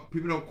 people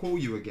don't call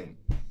you again.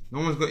 No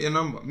one's got your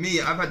number. Me,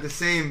 I've had the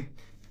same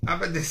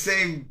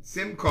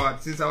SIM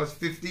card since I was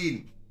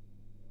 15.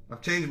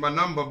 I've changed my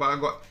number, but I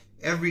got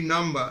every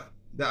number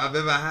that I've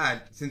ever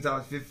had since I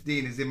was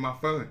 15 is in my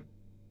phone.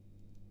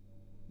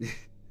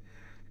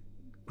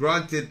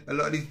 Granted, a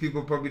lot of these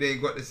people probably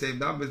ain't got the same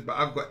numbers, but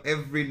I've got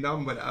every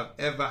number that I've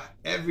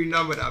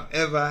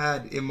ever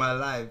had in my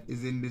life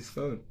is in this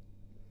phone.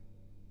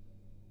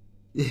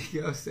 You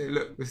know what I'm saying?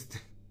 Look, it's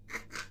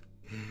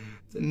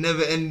a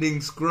never-ending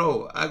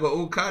scroll. I got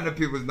all kind of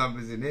people's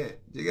numbers in here.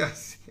 You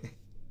guys,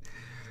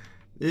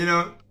 you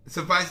know,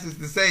 suffice it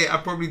to say, I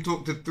probably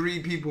talk to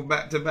 3 people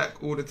back to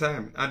back all the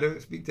time. I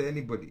don't speak to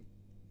anybody.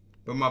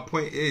 But my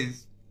point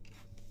is,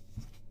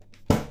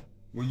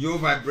 when your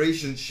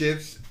vibration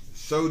shifts,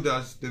 so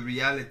does the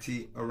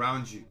reality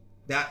around you.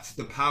 That's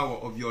the power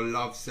of your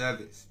love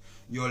service.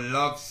 Your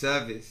love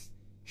service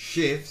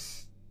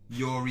shifts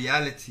your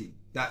reality.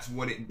 That's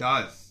what it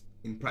does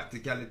in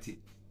practicality.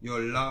 Your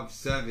love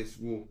service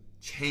will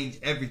change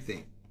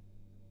everything.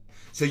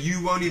 So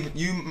you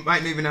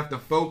might not even have to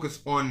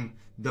focus on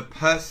the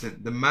person,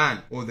 the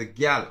man or the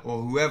gal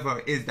or whoever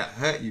it is that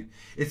hurt you.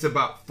 It's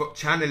about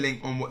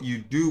channeling on what you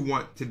do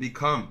want to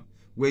become,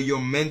 where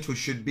your mental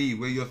should be,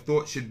 where your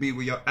thoughts should be,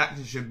 where your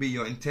actions should be,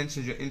 your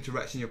intentions, your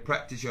interaction, your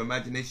practice, your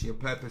imagination, your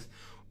purpose.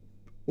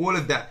 All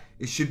of that,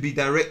 it should be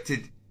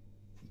directed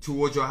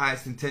towards your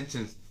highest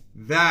intentions.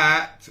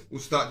 That will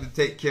start to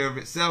take care of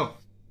itself.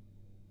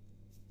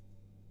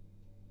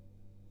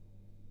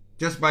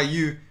 Just by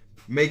you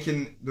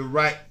making the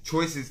right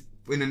choices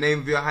in the name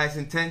of your highest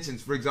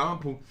intentions. For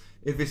example,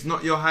 if it's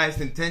not your highest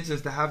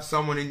intentions to have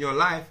someone in your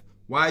life,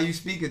 why are you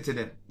speaking to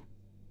them?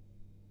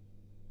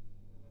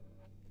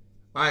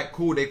 Alright,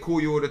 cool, they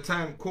call you all the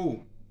time,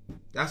 cool.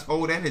 That's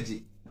old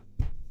energy.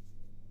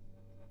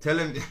 Tell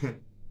them,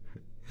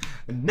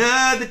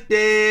 another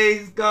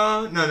day's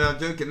gone. No, I'm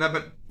joking. No,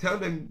 but tell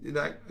them,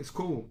 like, it's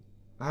cool.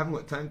 I haven't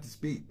got time to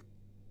speak.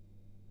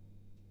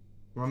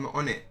 Or I'm not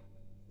on it.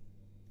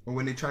 Or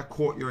when they try to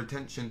court your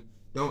attention,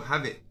 don't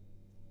have it.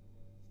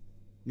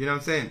 You know what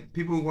I'm saying?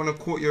 People want to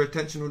court your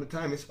attention all the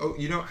time.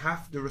 You don't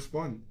have to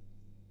respond.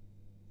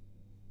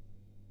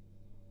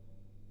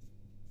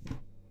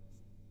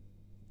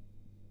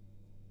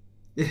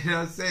 You know what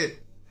I'm saying?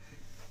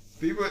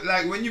 People,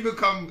 like, when you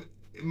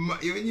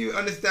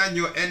understand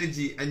your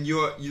energy and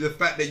the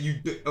fact that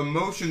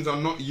emotions are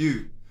not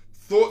you,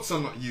 thoughts are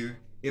not you,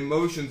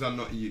 emotions are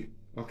not you.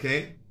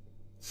 Okay?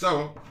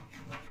 So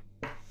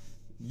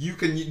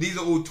these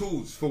are all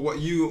tools for what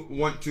you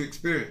want to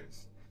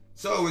experience.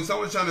 So when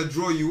someone's trying to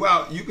draw you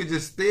out, you could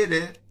just stay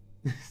there.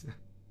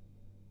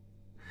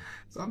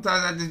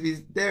 Sometimes I just be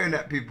staring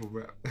at people,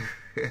 bro.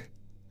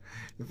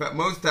 In fact,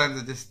 most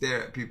times I just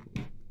stare at people.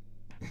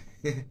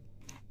 You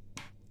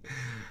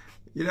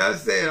know what I'm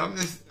saying?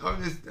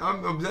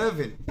 I'm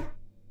observing.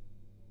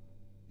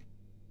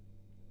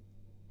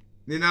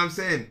 You know what I'm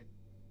saying?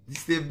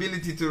 It's the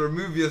ability to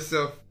remove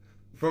yourself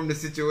from the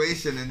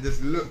situation and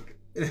just look.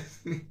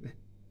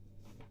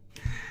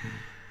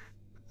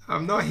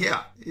 I'm not here.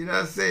 You know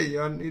what I'm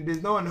saying?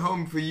 There's no one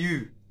home for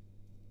you.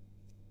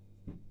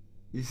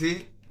 You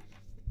see?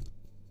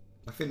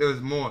 I think there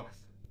was more.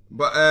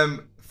 But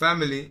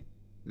family,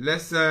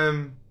 let's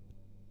do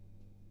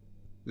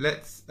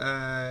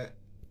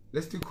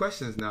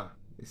questions now.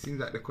 It seems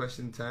like the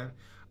question time.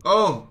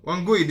 Oh,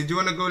 Wangui, did you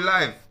want to go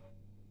live?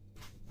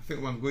 I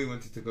think Wangui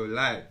wanted to go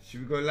live. Should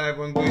we go live,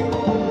 Wangui?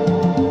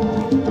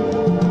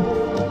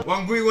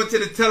 Wangui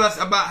wanted to tell us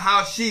about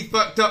how she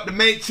fucked up the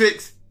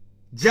Matrix.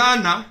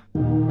 Jana.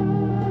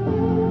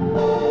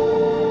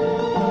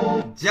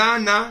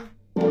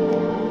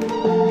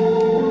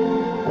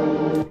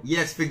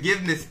 Yes,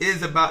 forgiveness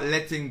is about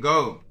letting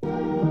go.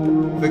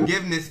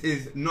 Forgiveness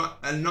is not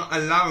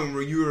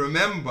allowing you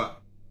remember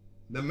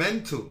the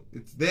mental.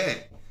 It's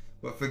there.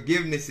 But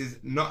forgiveness is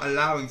not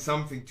allowing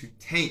something to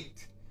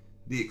taint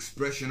the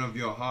expression of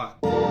your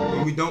heart.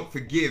 When we don't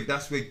forgive,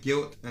 that's where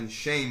guilt and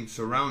shame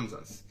surrounds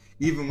us.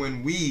 even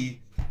when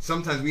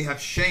sometimes we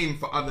have shame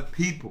for other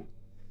people.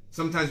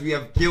 Sometimes we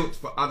have guilt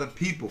for other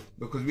people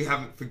because we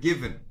haven't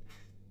forgiven.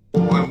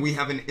 Or we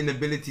have an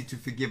inability to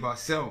forgive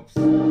ourselves.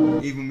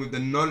 Even with the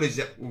knowledge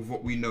of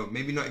what we know.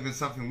 Maybe not even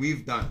something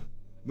we've done.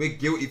 We're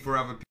guilty for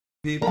other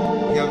people.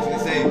 You know what I'm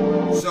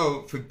saying?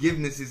 So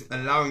forgiveness is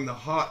allowing the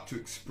heart to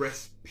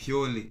express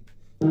purely.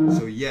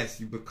 So yes,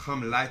 you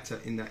become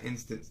lighter in that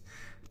instance.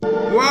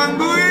 One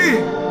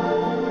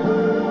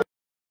boy!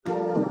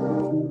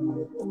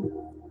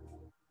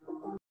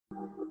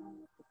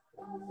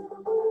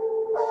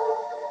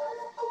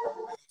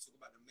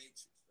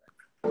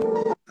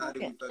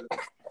 Okay.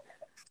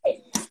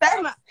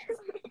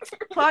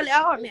 Call it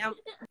out on me.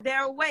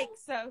 They're awake,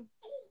 so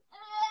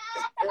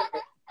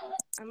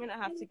I'm gonna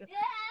have to go.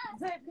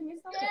 Zeb, can you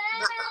stop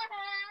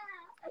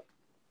it?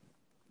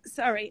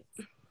 Sorry.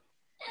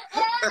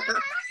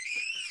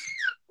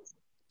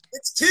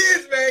 It's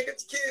kids, man.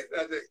 It's kids.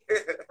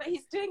 But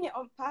he's doing it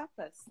on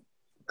purpose.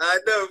 I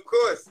know, of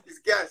course. He's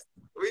gassed.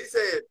 What are you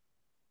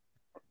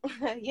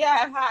saying?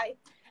 Yeah, hi.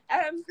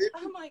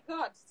 Oh my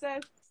God. So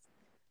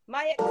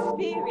my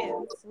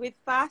experience with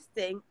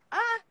fasting,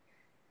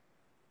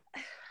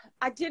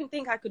 I didn't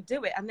think I could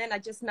do it. And then I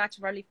just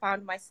naturally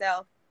found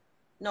myself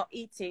not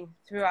eating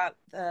throughout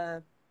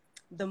the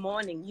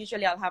morning.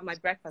 Usually I'll have my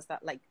breakfast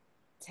at like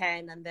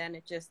 10, and then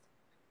it just,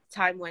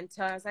 time went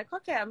on. I was like,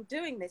 okay, I'm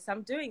doing this.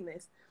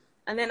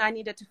 And then I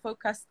needed to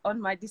focus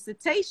on my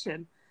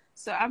dissertation.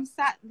 So I'm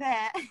sat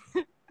there,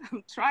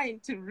 I'm trying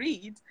to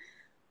read.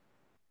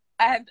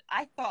 And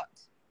I thought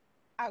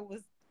I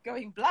was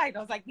going blind. I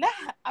was like, nah,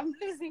 I'm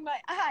losing my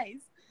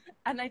eyes.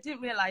 And I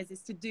didn't realize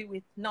it's to do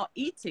with not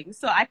eating.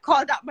 So I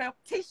called up my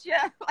optician.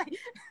 Like,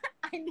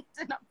 I need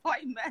an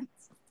appointment.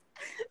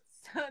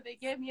 So they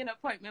gave me an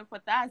appointment for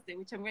Thursday,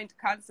 which I'm going to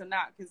cancel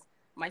now because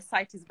my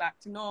sight is back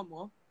to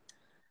normal.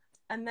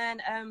 And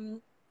then,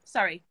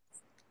 sorry,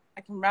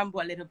 I can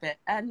ramble a little bit.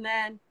 And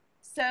then,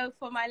 so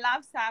for my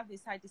love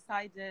service, I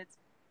decided,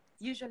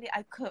 usually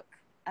I cook,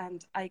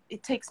 and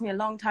it takes me a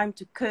long time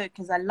to cook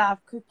because I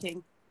love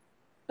cooking.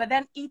 But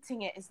then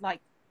eating it is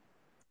like,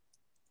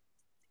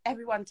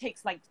 everyone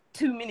takes like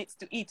 2 minutes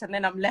to eat, and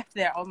then I'm left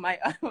there on my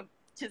own.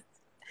 Just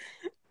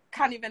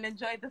can't even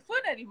enjoy the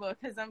food anymore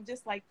because I'm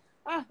just like,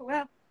 oh,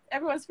 well,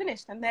 everyone's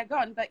finished and they're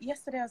gone. But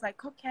yesterday I was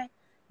like, okay,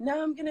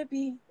 now I'm going to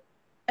be,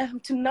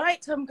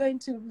 tonight I'm going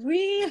to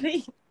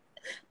really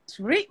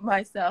treat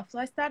myself. So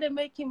I started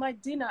making my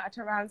dinner at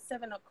around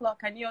 7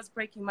 o'clock. I knew I was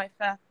breaking my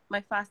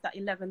fast at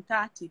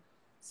 11:30.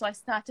 So I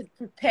started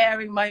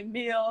preparing my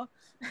meal,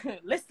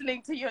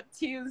 listening to your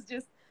tunes,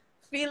 just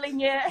feeling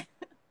it,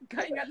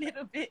 going a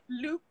little bit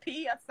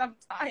loopy at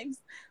sometimes,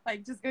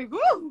 like just going,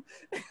 woo!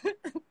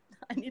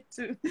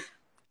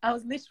 I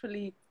was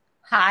literally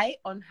high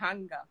on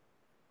hunger.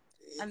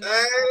 And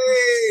then,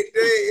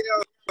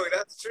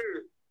 that's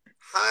true.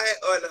 High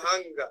on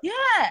hunger.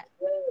 Yeah.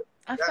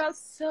 I felt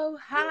so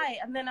high.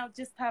 And then I'll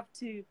just have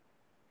to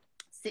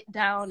sit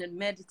down and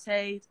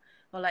meditate,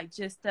 or like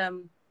just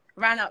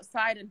run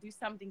outside and do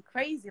something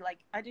crazy. Like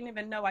I didn't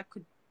even know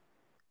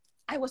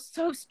I was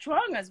so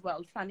strong as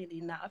well, funnily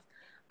enough.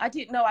 I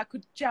didn't know I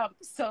could jump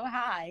so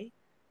high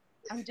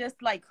and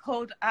just like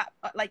hold up,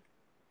 like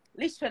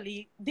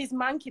literally these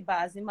monkey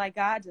bars in my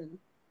garden,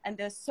 and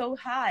they're so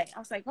high. I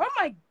was like, oh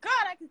my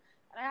God, and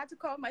I had to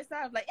call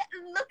myself like,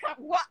 yeah, look at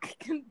what I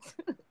can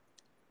do.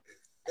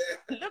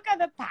 Look at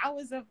the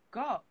powers of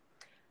God.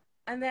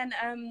 And then,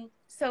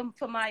 so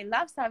for my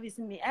love service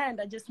in the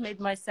end, I just made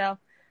myself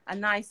a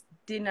nice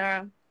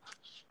dinner.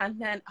 And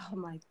then, oh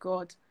my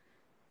God,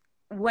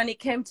 when it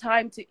came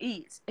time to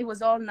eat, it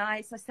was all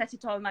nice. I set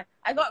it all nice.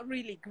 I got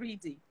really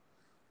greedy.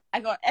 I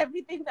got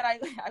everything that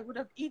I would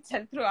have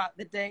eaten throughout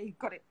the day,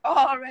 got it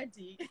all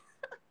ready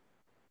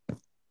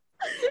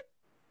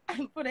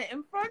and put it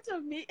in front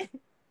of me.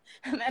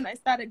 And then I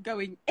started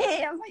going,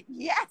 hey, I was like,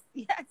 yes,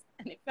 yes.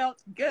 And it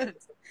felt good.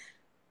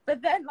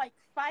 But then like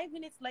 5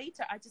 minutes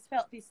later, I just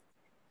felt this,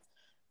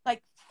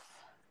 like,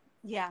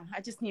 yeah, I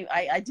just knew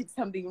I did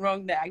something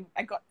wrong there.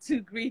 I got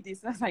too greedy.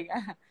 So I was like,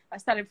 I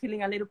started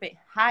feeling a little bit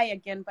high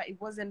again, but it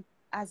wasn't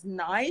as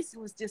nice. It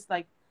was just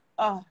like,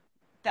 oh,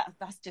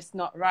 that's just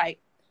not right.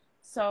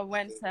 So I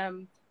went,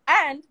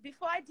 and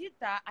before I did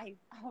that,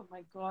 oh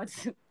my God,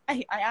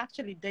 I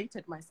actually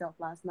dated myself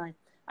last night.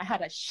 I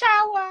had a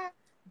shower,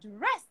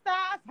 dressed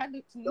up, I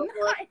looked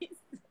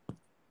nice.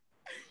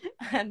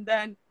 And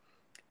then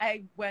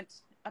I went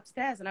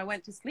upstairs and I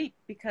went to sleep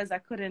because I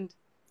couldn't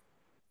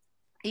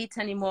eat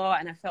anymore,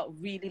 and I felt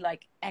really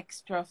like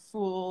extra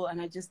full,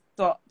 and I just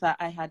thought that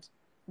I had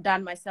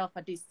done myself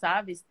a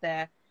disservice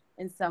there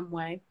in some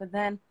way. But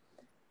then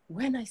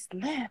when I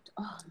slept,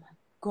 oh my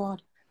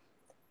God,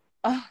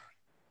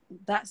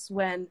 that's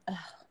when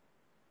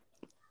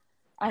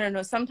I don't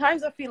know,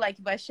 sometimes I feel like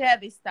if I share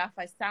this stuff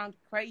I sound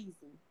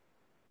crazy,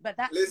 but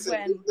that's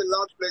when the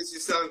last place you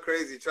sound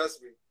crazy,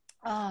 trust me.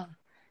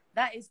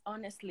 That is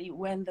honestly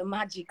when the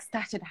magic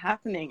started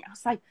happening. I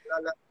was like,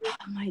 oh,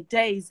 my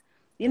days.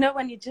 You know,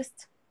 when you're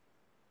just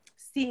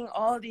seeing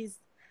all these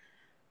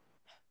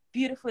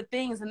beautiful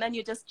things and then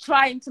you're just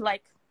trying to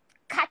like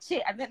catch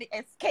it and then it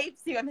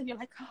escapes you and then you're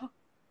like, oh,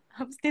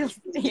 I'm still,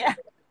 yeah.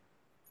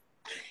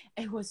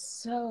 It was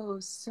so,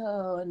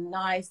 so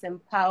nice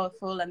and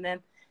powerful. And then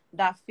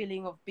that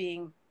feeling of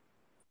being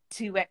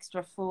too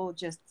extra full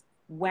just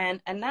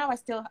went. And now I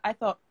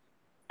thought,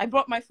 I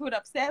brought my food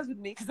upstairs with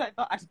me because I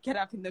thought I'd get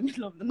up in the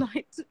middle of the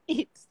night to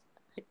eat.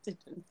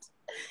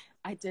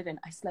 I didn't.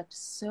 I slept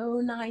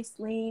so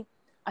nicely.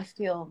 I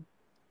feel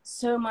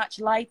so much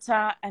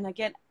lighter. And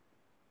again,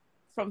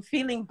 from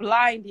feeling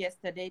blind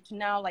yesterday to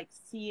now like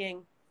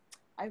seeing,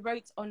 I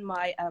wrote on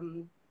my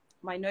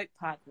my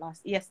notepad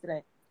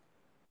yesterday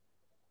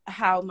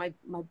how my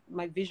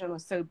vision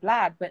was so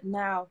bad, but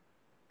now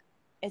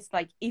it's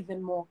like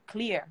even more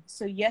clear.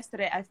 So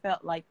yesterday I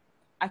felt like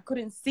I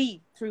couldn't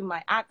see through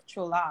my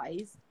actual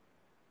eyes,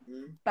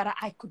 but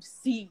I could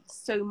see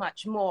so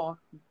much more,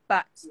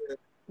 but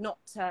not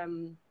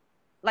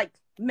like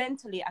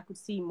mentally I could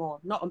see more,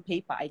 not on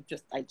paper. I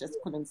just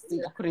couldn't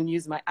see. I couldn't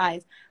use my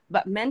eyes,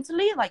 but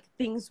mentally like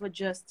things were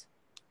just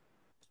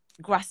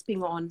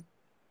grasping on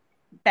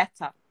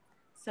better.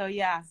 So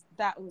yeah,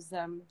 that was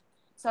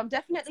so I'm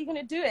definitely going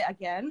to do it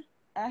again.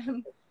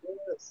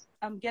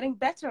 I'm getting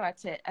better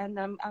at it, and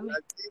I'm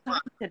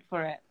excited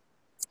for it.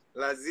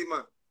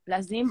 Lazima.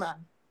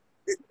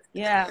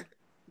 Yeah.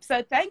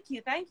 So thank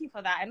you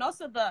for that, and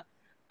also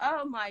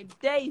oh my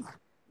days,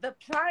 the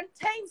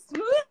plantain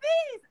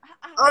smoothies.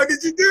 Oh,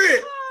 did you do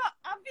it? Oh,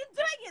 I've been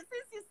doing it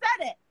since you said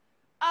it.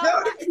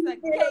 Oh, that is a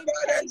game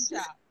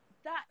changer.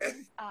 That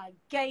is a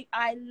game.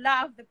 I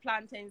love the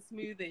plantain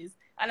smoothies,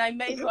 and I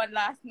made one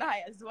last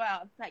night as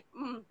well. It's like,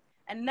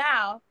 and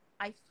now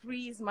I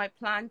freeze my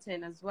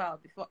plantain as well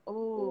before.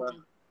 Oh,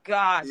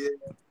 God.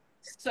 Yeah.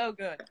 So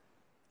good.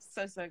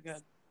 So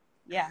good.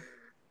 Yeah.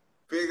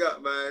 Big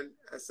up, man.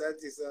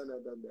 Asante Sana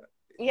done that.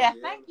 Yeah,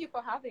 thank you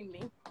for having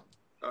me.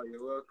 Oh,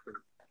 you're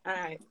welcome. All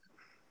right.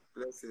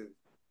 Blessings.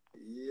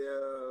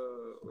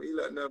 Yo, what you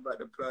lot know about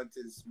the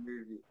plantain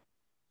smoothie?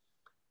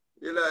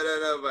 You lot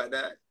don't know about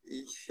that?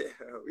 Yeah,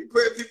 we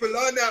put people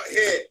on out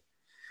here.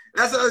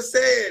 That's what I'm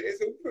saying. It's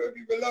we put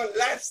people on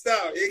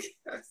lifestyle. You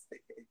can't say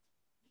it.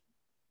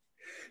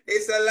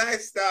 It's a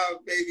lifestyle,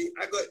 baby.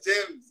 I got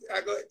gems,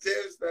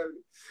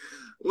 family.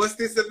 What's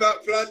this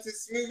about plantain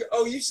smoothie?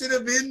 Oh, you should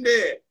have been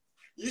there.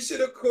 You should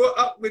have caught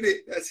up with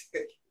it. That's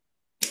it.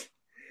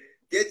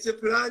 Get your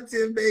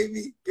plantain,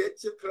 baby.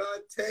 Get your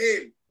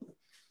plantain.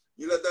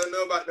 You lot don't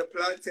know about the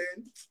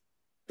plantain?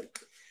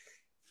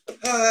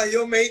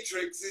 Your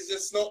matrix is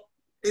just not,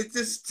 it's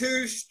just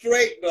too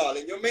straight,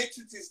 darling. Your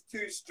matrix is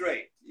too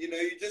straight. You know,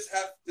 you just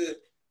have to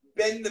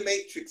bend the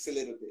matrix a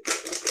little bit.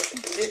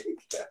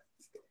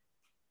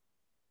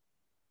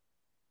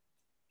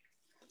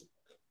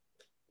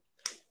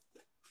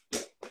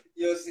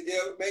 Your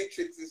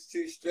matrix is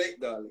too straight,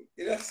 darling.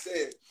 You know what I'm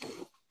saying?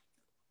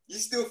 You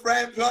still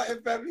frying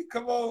plantain, family?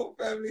 Come on,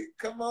 family.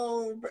 Come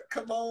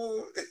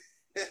on.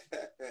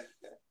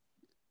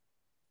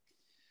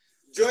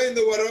 Join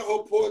the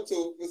Waraho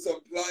portal for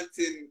some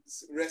plantain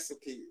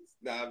recipes.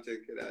 Nah, I'm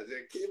joking.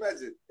 Can you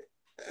imagine?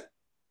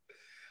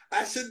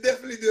 I should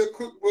definitely do a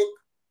cookbook.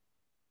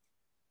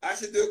 I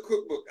should do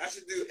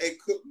a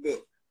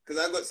cookbook because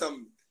I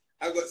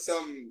got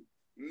some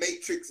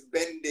matrix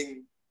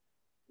bending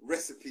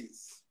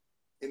recipes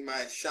in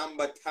my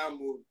Shamba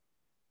Tamu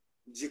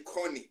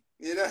Jikoni.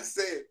 You know what I'm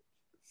saying?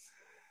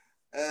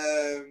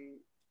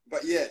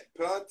 But yeah,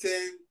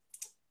 plantain,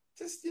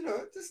 just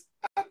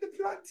add the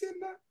plantain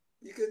now.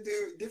 You can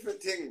do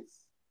different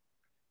things.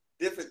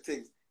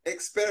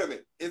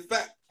 Experiment. In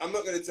fact, I'm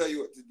not going to tell you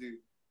what to do.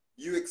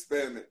 You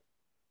experiment.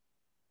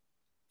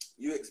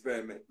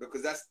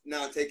 Because that's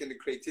now taking the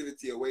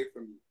creativity away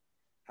from you.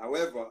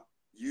 However,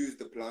 use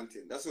the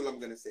plantain. That's all I'm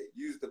going to say.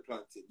 Use the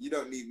plantain. You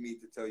don't need me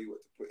to tell you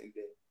what to put in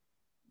there.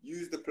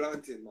 Use the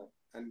plantain, man,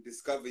 and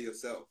discover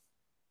yourself.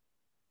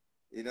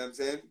 You know what I'm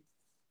saying?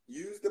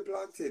 Use the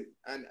plantain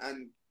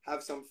and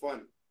have some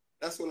fun.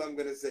 That's all I'm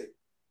going to say.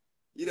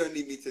 You don't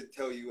need me to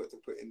tell you what to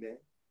put in there.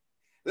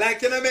 Like,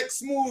 can I make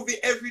smoothie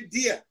every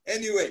day?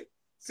 Anyway, as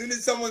soon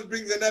as someone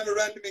brings another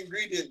random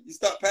ingredient, you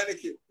start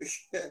panicking.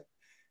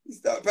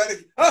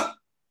 Ah,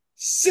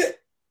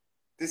 shit.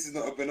 This is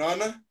not a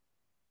banana.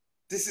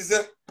 This is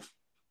a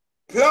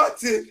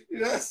plantain. You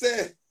know what I'm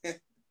saying?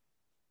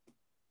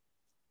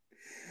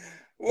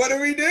 What do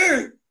we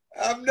do?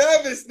 I'm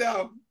nervous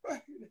now.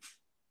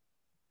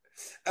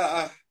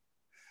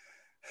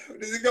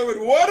 Does it go with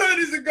water or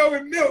does it go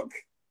with milk?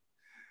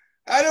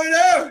 I don't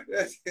know.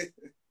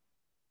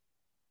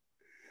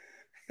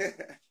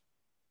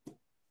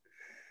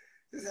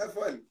 Just have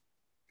fun.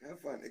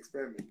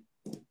 Experiment.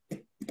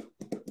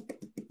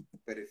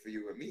 Better for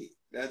you and me.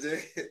 That's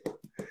it.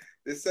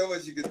 There's so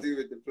much you can do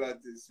with the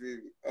plantain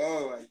smoothie.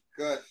 Oh my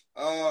gosh.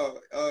 Oh.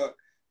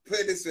 Put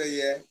it this way,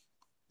 yeah.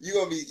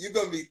 You're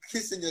gonna be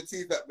kissing your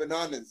teeth at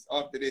bananas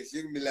after this.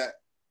 You're gonna be like,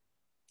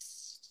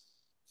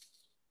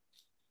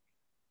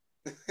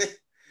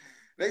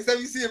 next time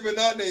you see a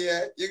banana,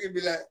 yeah, you're gonna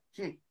be like,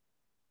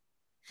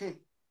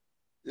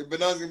 Your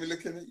banana's gonna be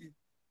looking at you.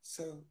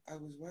 So I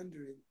was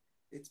wondering,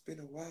 it's been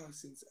a while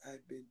since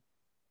I've been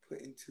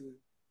put into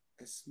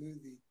a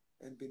smoothie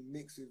and been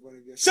mixed with one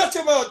of your... Shut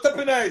your mouth,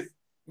 Tappy Nice!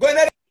 Go in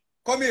there.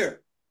 Come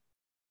here.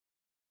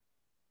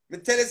 Me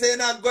tell you, say you're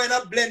not going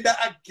to blender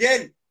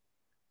again.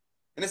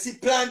 And I see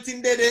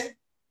planting there.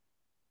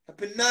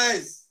 Tappy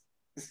Nice.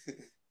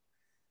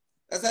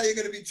 That's how you're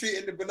going to be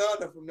treating the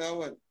banana from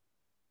now on.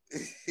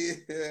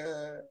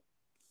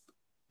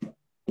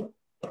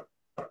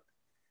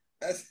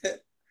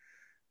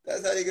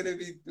 That's how you're going to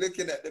be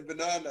looking at the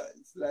banana.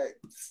 It's like,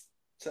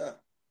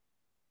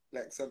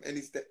 like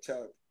any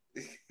stepchild.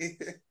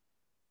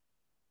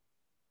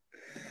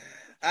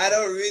 I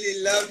don't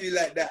really love you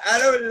like that. I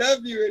don't love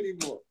you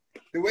anymore.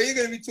 The way you're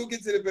going to be talking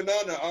to the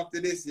banana after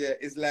this, yeah,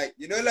 is like,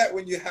 you know, like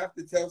when you have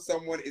to tell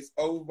someone it's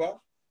over,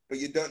 but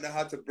you don't know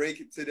how to break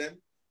it to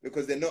them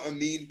because they're not a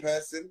mean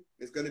person.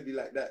 It's going to be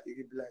like that. You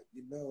can be like,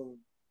 you know,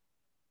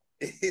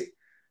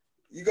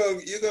 you're going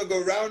to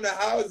go round the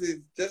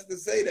houses just to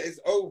say that it's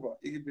over.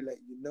 You can be like,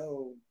 you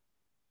know,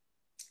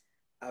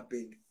 I've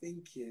been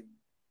thinking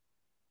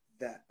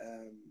that,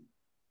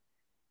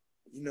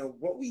 you know,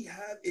 what we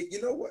have,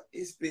 you know what,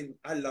 it's been,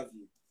 I love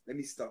you. Let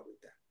me start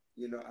with that.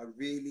 You know, I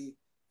really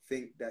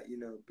think that, you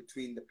know,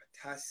 between the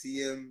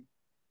potassium,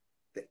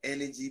 the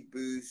energy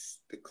boost,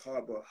 the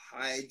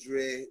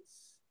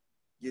carbohydrates,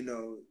 you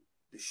know,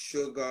 the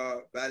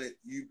sugar balance,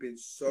 you've been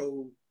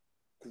so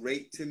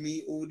great to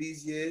me all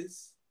these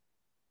years.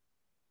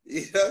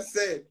 You know what I'm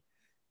saying?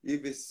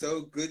 You've been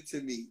so good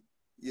to me,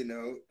 you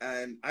know,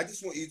 and I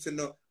just want you to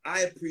know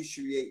I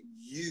appreciate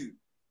you.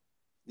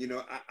 You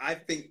know, I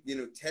think, you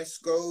know,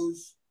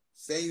 Tesco's,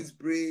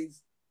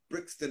 Sainsbury's,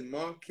 Brixton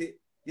Market,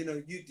 you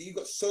know, you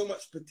got so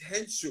much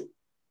potential.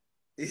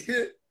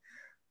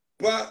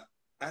 But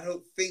I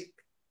don't think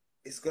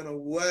it's going to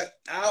work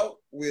out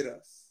with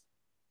us.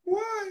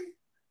 Why?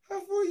 I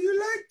thought you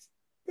liked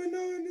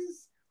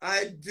bananas.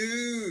 I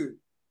do.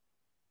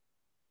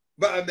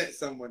 But I met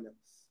someone else.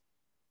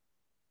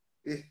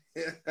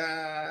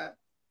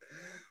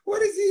 What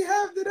does he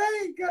have that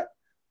I ain't got?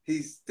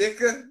 He's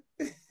thicker.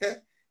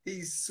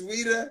 He's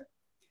sweeter.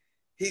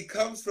 He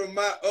comes from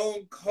my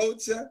own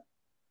culture.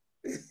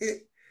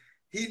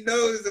 He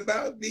knows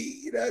about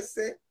me. You know what I'm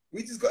saying?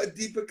 We just got a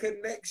deeper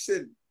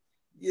connection.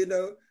 You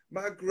know,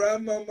 my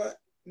grandmama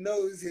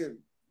knows him.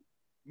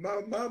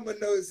 My mama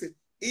knows him.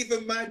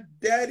 Even my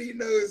daddy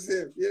knows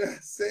him. You know what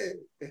I'm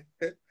saying?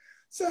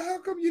 So how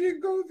come you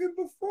didn't go with him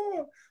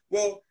before?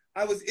 Well,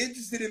 I was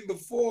interested in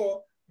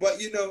before, but,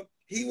 you know,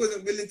 he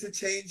wasn't willing to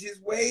change his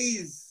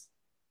ways.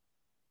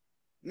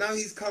 Now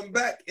he's come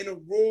back in a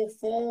raw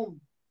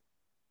form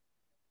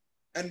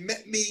and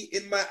met me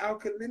in my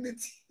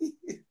alkalinity.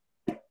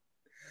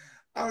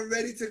 I'm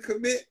ready to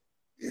commit.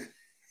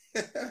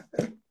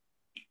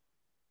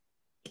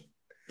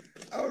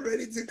 I'm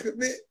ready to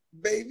commit,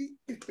 baby.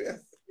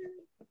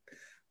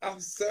 I'm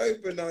sorry,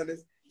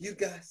 bananas. You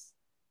guys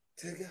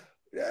to go.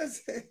 You know what I'm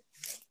saying?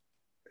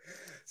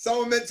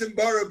 Someone mentioned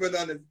burro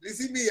bananas. You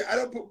see me, I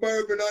don't put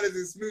burro bananas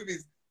in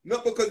smoothies,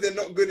 not because they're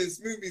not good in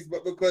smoothies,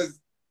 but because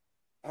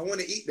I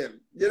want to eat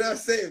them. You know what I'm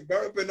saying?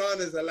 Burro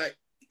bananas are like,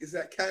 it's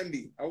like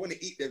candy. I want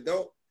to eat them.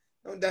 Don't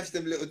dash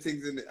them little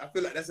things in it. I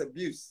feel like that's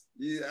abuse.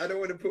 I don't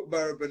want to put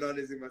burro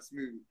bananas in my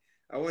smoothie.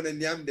 I want to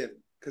yam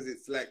them because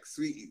it's like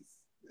sweeties.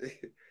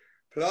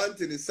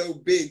 Plantain is so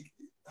big.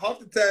 Half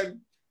the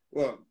time,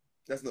 well,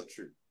 that's not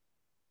true.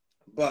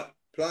 But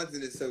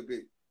plantain is so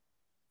big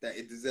that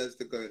it deserves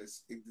to go. It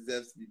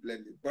deserves to be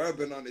blended. Burro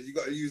bananas, you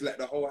got to use like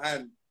the whole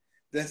hand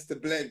just to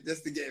blend,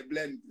 just to get it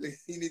blended.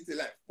 You need to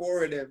like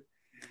 4 of them.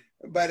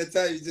 And by the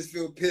time you just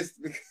feel pissed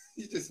because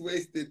you just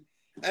wasted.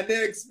 And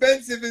they're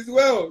expensive as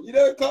well. You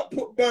know, you can't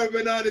put burro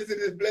bananas in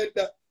this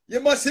blender. You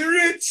must be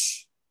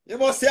rich. You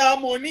must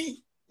have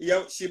money.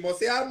 Yeah, she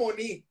must have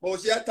money.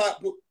 But she had to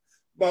put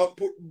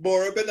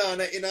burro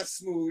banana in a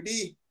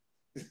smoothie.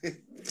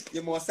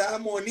 You must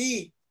have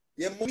money.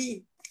 Your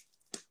money.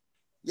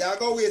 Y'all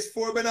go waste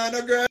 4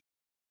 banana, girl,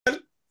 on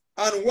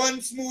 1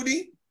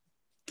 smoothie.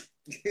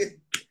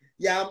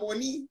 Yeah,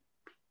 money.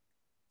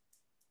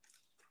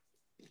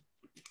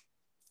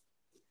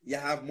 You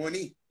have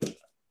money.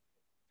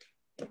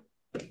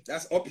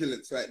 That's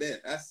opulence right there.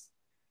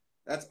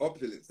 That's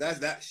opulence. That's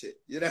that shit.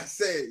 You know what I'm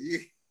saying? You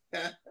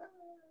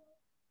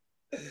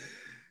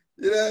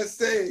know what I'm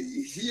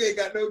saying? You ain't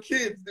got no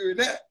kids doing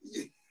that.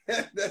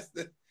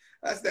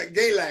 That's that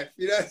gay life.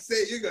 You know what I'm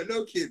saying? You got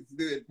no kids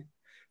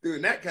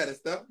doing that kind of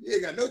stuff. You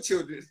ain't got no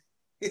children.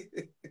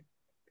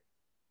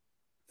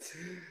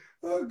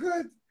 Oh,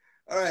 God.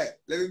 All right,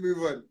 let me move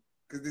on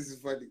because this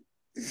is funny.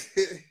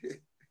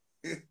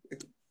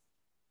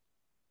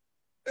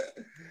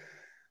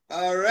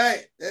 All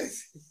right.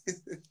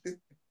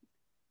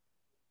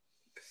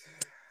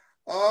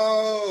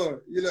 Oh,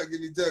 you're not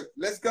giving me jokes.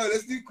 Let's go.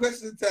 Let's do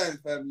question time,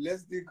 family.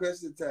 Let's do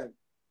question time.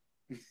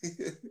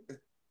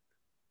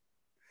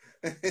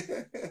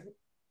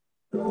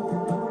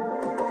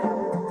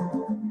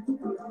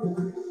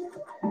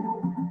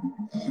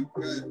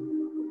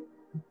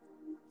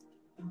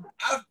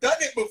 I've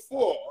done it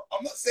before.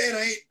 I'm not saying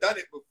I ain't done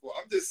it before.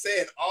 I'm just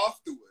saying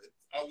afterwards,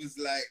 I was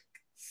like,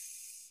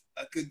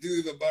 I could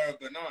do with a bar of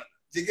banana.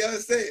 Do you get what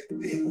I'm saying?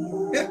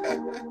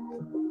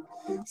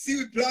 See,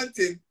 with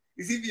planting,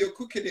 it's either you're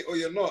cooking it or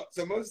you're not.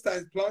 So most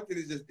times planting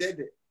is just dead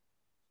it.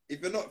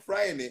 If you're not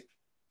frying it,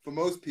 for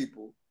most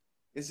people,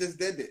 it's just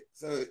dead it.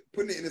 So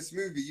putting it in a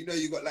smoothie, you know,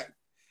 you got like,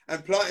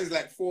 and planting is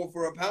like 4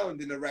 for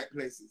 £1 in the right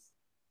places.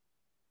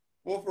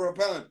 4 for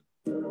 £1.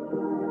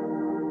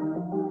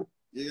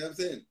 You know what I'm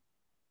saying?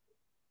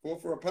 4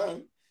 for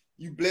 £1.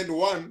 You blend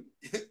one,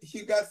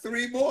 you got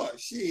 3 more.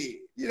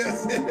 Shit. You know what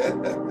I'm saying?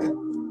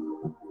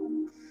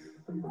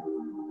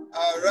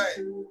 All right.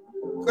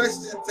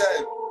 Question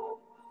time.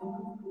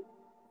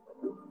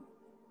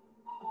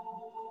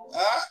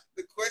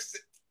 The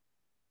question.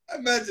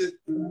 Imagine.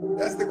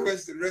 That's the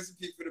question.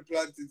 Recipe for the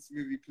plantain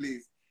smoothie,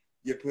 please.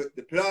 You put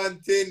the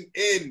plantain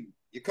in.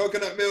 Your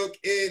coconut milk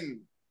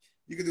in.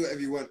 You can do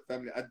whatever you want,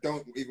 family. I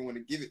don't even want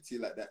to give it to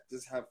you like that.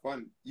 Just have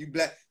fun. You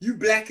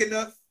black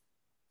enough.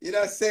 You know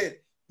what I'm saying?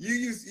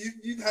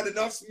 You've had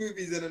enough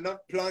smoothies and enough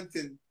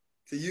plantain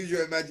to use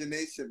your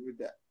imagination with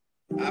that.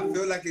 I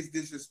feel like it's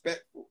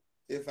disrespectful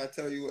if I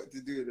tell you what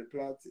to do with the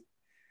plantain.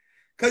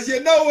 Because you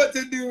know what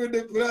to do with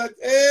the plantain.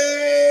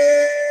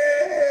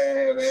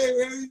 Hey,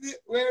 where is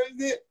it? Where is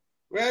it?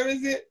 Where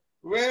is it?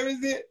 Where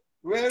is it?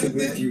 Where is it?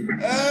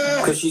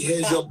 Because she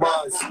hears your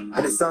bars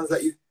and it sounds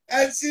like you.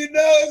 And she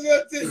knows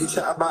what to do. You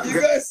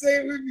gotta say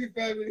it with me,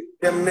 family.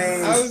 Them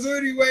names. I was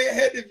already way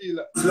ahead of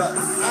you.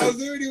 I was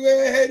already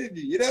way ahead of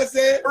you. You know what I'm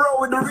saying?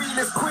 Roll with the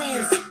realest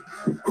queens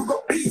who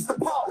got peace to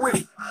part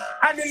with.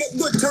 And they look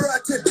good to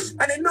rot it.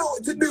 And they know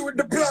what to do with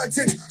the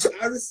planting.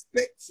 I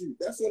respect you.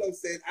 That's what I'm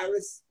saying. I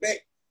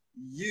respect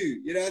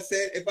you. You know what I'm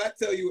saying? If I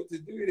tell you what to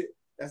do with it,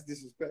 that's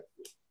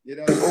disrespectful. You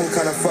know what I'm saying? All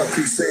kind of fuck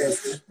you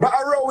saying. But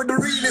I roll with the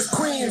realest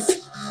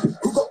queens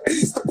who got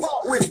peace to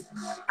part with.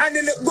 And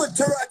they look good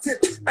to rot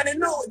it. And they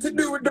know what to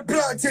do with the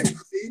planting.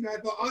 See, now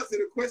if I answer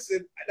the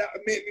question, that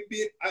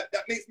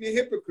makes me a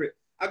hypocrite.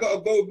 I got to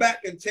go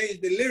back and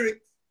change the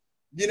lyrics.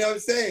 You know what I'm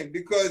saying?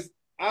 Because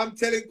I'm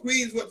telling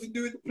queens what to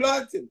do with the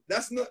planting.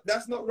 That's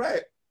not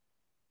right.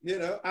 You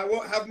know, I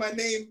won't have my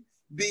name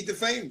be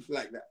defamed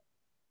like that.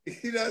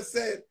 You know what I'm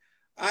saying?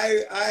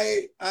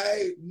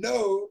 I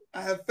know,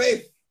 I have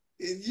faith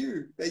in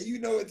you that you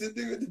know what to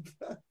do with the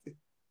planting.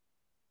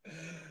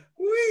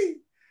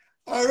 Whee!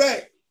 All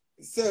right.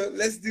 So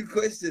let's do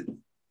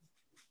questions.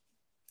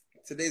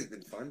 Today's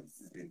been fun. This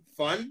has been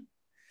fun.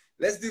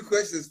 Let's do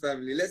questions,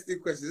 family. Let's do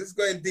questions. Let's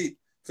go in deep.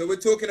 So we're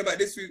talking about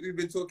this week. We've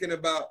been talking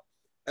about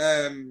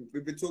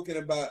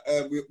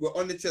we're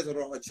on the Chesel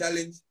Rojo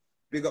Challenge.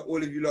 Big up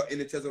all of you lot in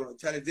the Chesel Rojo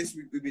Challenge. This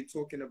week we've been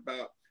talking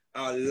about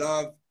our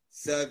love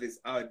service,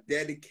 our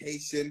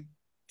dedication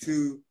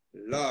to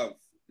love.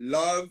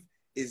 Love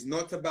is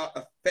not about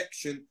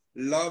affection.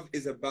 Love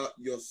is about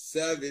your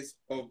service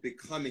of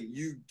becoming,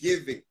 you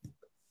giving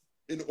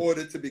in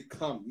order to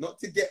become, not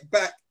to get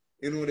back,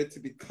 in order to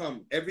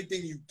become.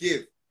 Everything you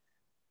give,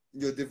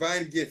 your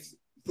divine gifts,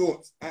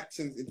 thoughts,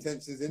 actions,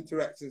 intentions,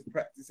 interactions,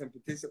 practice, and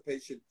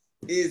participation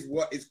is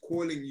what is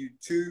calling you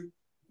to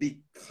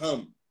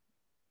become.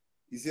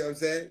 You see what I'm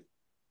saying?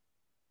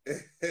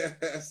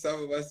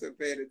 Some of us are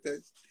paying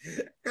attention.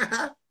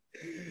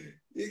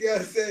 You get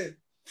what I'm saying?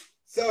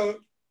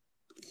 So,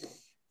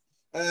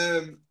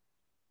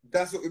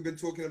 that's what we've been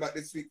talking about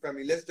this week,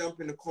 family. Let's jump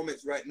in the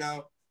comments right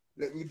now.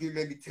 Let me do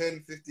maybe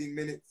 10, 15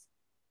 minutes.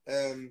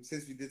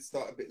 Since we did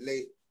start a bit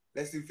late,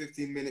 let's do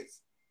 15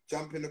 minutes.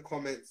 Jump in the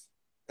comments.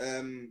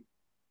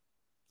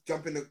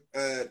 Jump in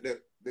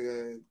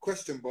the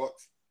question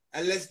box,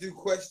 and let's do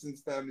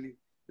questions, family.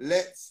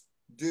 Let's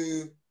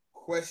do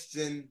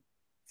question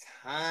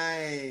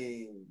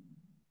time.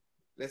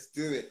 Let's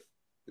do it.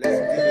 Let's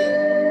do it.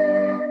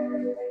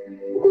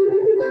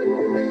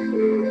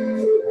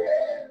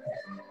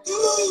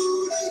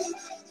 Ooh,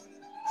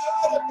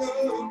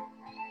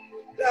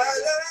 la, la, la,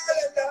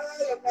 la, la,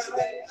 la, la.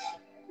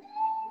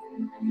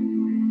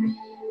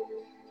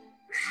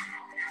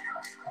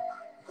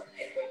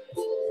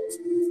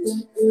 The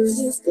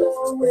girl is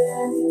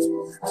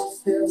glowing, I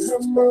feel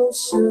her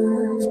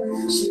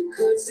motion. She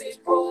could be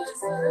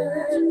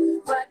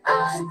poison, but I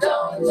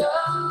don't know.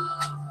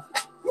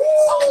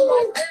 Oh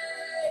my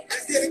day.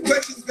 Let's get the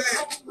questions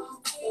back.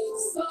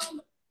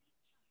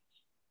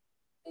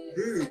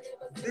 Rude.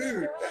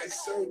 That's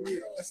so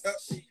rude. What's up?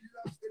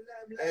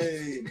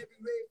 Hey.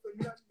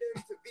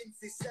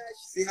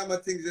 See how my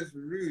thing's just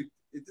rude?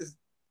 It just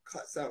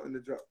cuts out in the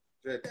drop.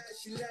 Dread.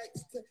 She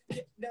likes to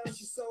get down,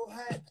 she's so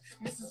hot.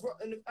 Mrs.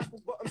 Rotten of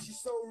apple bottom, she's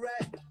so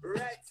right.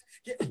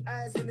 Get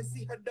eyes when they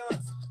see her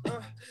dance.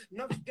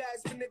 Enough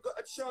guys when they got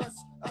a chance.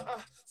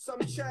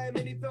 Some try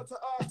many fail to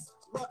ask,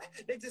 but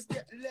they just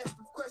get left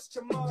with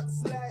question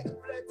marks. Like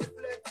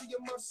flirty, you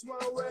must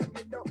want to work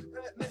me. Don't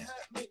hurt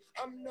me.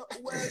 I'm not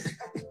worthy.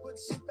 But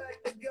she bad,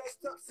 the girl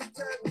stops and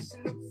turns. She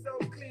looks so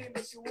clean,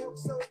 but she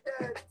walks so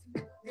dirty.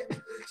 Yeah,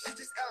 she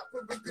just out for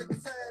a good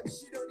time.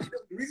 She don't need a.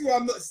 The reason why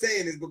I'm not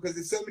saying is because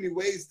there's so many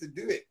ways to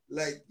do it.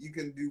 Like, you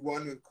can do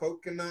one with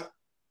coconut,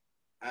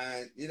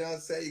 and you know what I'm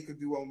saying? You could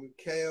do one with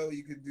kale,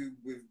 you could do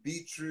with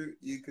beetroot,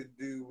 you could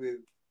do with,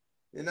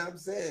 you know what I'm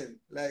saying?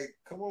 Like,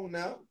 come on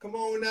now,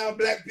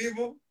 black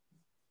people.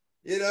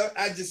 You know,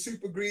 add your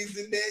super greens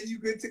in there and you're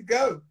good to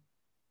go.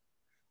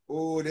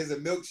 Oh, there's a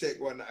milkshake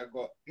one that I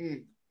got.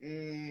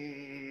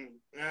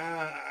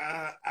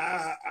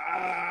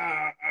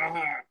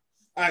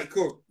 All right,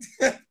 cool.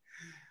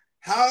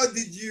 How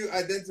did you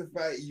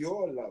identify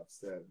your love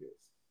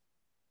service?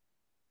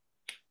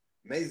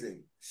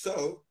 Amazing.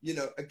 So, you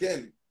know,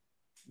 again,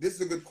 this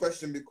is a good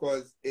question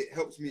because it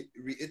helps me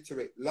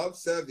reiterate. Love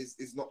service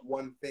is not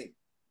one thing.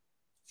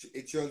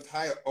 It's your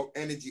entire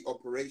energy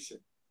operation.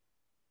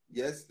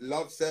 Yes,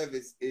 love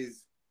service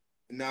is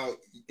now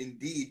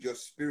indeed your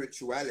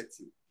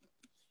spirituality.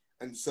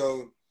 And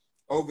so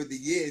over the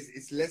years,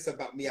 it's less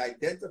about me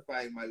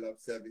identifying my love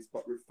service,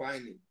 but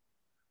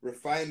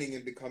refining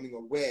and becoming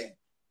aware,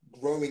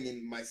 growing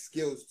in my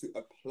skills to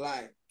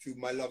apply to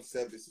my love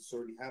service that's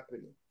already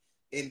happening.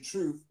 In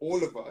truth,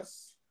 all of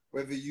us,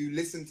 whether you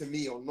listen to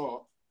me or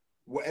not,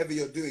 whatever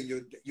you're doing,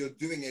 you're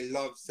doing a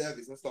love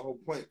service. That's the whole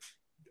point.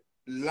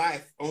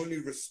 Life only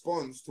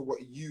responds to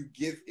what you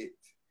give it.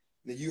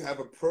 Now, you have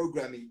a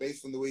programming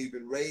based on the way you've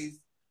been raised,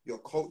 your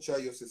culture,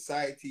 your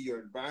society, your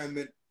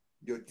environment,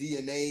 your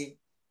DNA,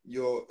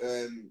 your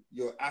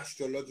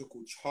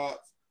astrological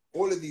charts.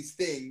 All of these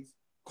things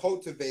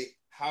cultivate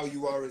how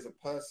you are as a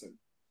person.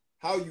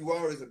 How you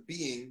are as a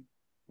being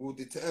will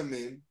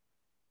determine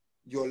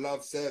your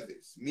love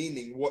service,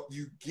 meaning what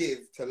you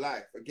give to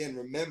life. Again,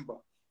 remember,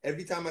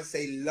 every time I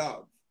say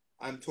love,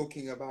 I'm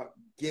talking about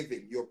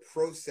giving, your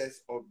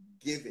process of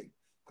giving,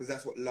 because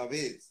that's what love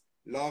is.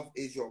 Love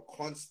is your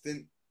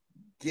constant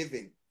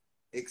giving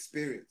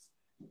experience.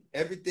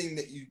 Everything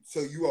that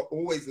you are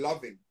always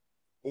loving,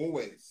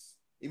 always.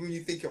 Even when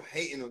you think you're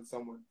hating on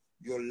someone,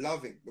 you're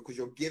loving because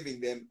you're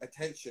giving them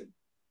attention,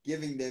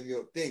 giving them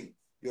your thing,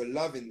 you're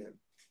loving them.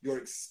 Your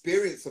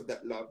experience of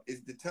that love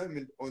is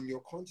determined on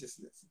your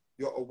consciousness,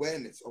 your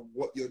awareness of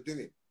what you're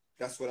doing.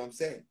 That's what I'm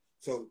saying.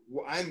 So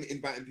what I'm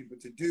inviting people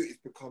to do is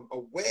become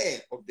aware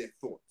of their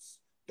thoughts.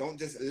 Don't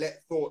just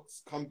let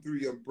thoughts come through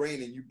your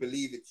brain and you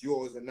believe it's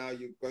yours and now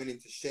you're going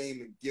into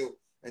shame and guilt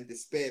and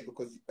despair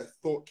because a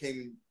thought came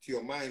into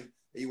your mind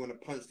that you want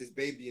to punch this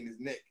baby in his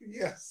neck.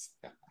 Yes.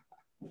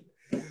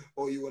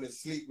 Or you want to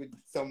sleep with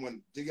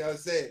someone. Do you get what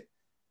I'm saying?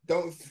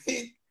 Don't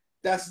think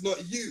that's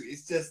not you.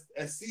 It's just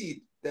a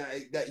seed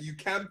that you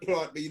can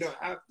plant, but you don't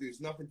have to.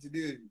 It's nothing to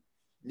do with you.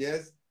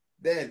 Yes?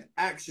 Then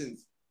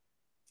actions,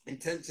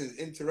 intentions,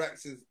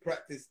 interactions,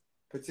 practice,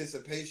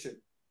 participation.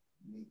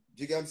 Do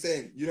you get what I'm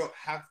saying? You don't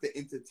have to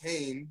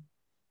entertain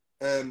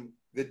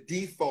the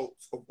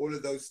defaults of all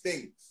of those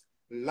things.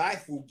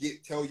 Life will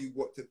tell you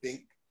what to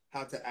think,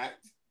 how to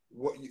act,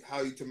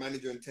 how you to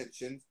manage your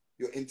intentions,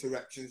 your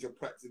interactions, your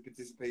practice,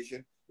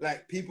 participation.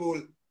 Like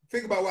people,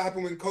 think about what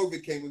happened when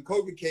COVID came. When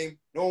COVID came,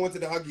 no one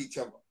wanted to hug each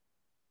other.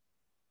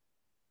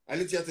 I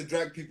literally had to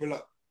drag people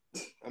up.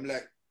 I'm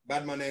like,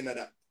 bad man ain't like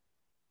that.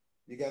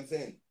 You get what I'm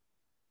saying?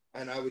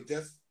 And I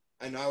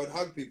would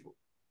hug people.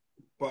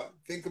 But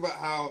think about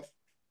how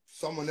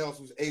someone else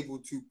was able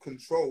to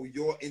control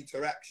your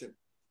interaction,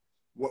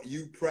 what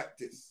you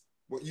practice,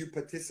 what you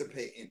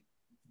participate in,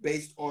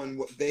 based on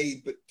what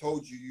they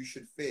told you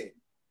should fear.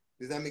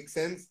 Does that make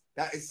sense?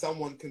 That is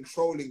someone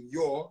controlling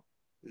your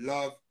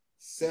love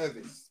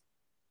service.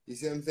 You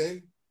see what I'm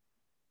saying?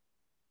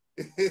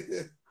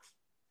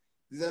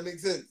 Does that make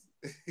sense?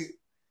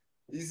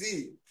 You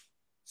see?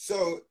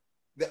 So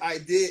the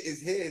idea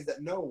is here is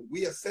that no,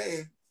 we are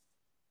saying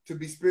to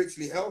be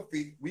spiritually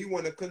healthy, we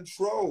want to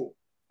control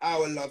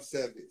our love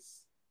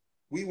service.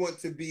 We want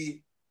to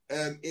be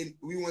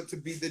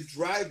the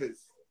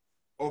drivers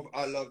of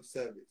our love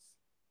service.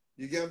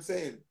 You get what I'm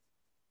saying?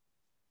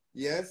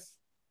 Yes?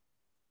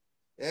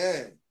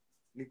 Yeah.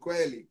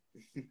 Nikweli.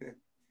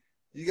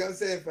 You get what I'm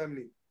saying,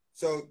 family?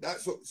 So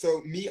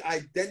so me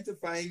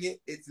identifying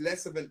it, it's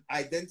less of an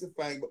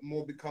identifying, but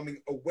more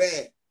becoming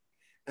aware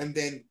and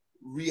then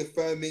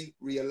reaffirming,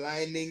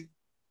 realigning,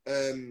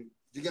 do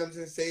you get what I'm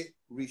trying to say?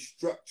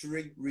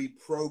 Restructuring,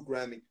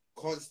 reprogramming,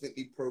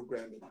 constantly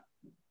programming.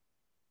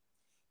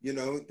 You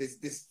know,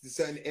 there's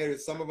certain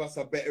areas. Some of us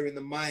are better in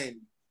the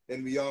mind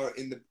than we are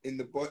in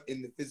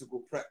the physical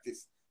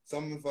practice.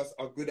 Some of us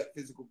are good at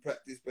physical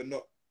practice, but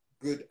not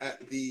good at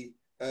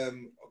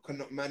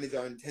cannot manage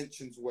our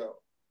intentions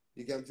well.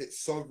 You get what I'm saying?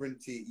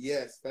 Sovereignty.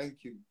 Yes,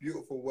 thank you.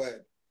 Beautiful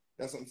word.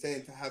 That's what I'm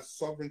saying. To have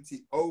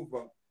sovereignty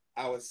over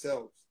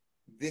ourselves.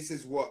 This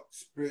is what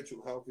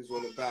spiritual health is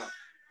all about.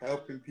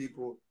 Helping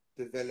people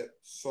develop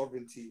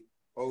sovereignty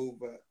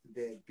over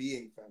their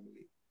being,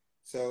 family.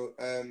 So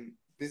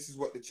this is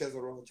what the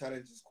Cesar Rojo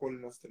Challenge is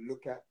calling us to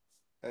look at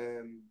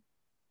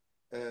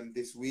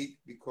this week,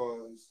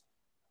 because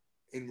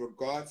in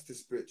regards to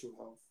spiritual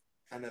health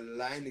and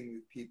aligning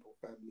with people,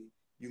 family,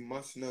 you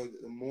must know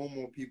that the more and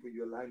more people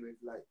you align with,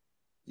 like,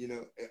 you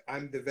know,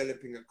 I'm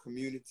developing a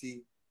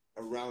community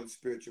around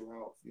spiritual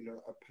health, you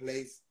know, a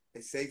place,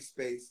 a safe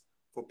space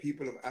for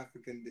people of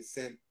African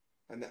descent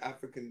and the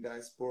African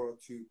diaspora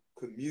to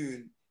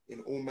commune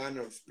in all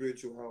manner of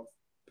spiritual health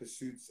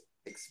pursuits,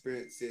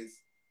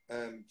 experiences,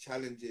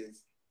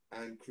 challenges,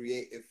 and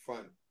creative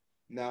fun.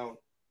 Now,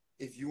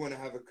 if you want to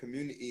have a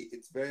community,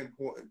 it's very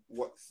important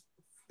what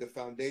the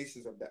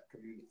foundations of that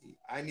community.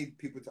 I need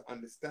people to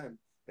understand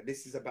that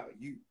this is about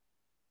you.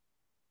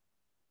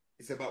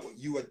 It's about what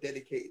you are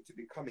dedicated to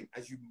becoming.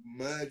 As you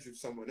merge with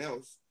someone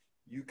else,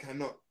 you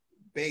cannot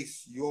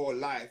base your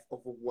life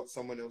off of what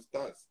someone else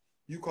does.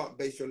 You can't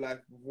base your life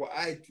off what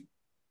I do.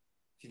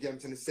 You get what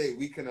I'm trying to say?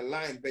 We can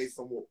align based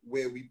on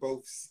where we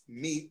both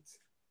meet,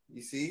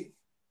 you see?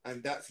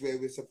 And that's where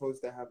we're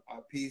supposed to have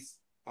our peace,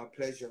 our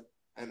pleasure,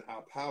 and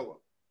our power.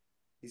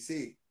 You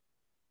see?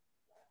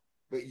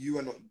 But you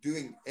are not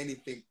doing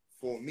anything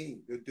for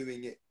me. You're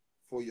doing it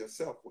for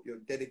yourself, what you're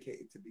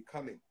dedicated to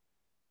becoming.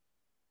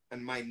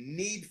 And my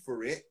need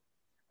for it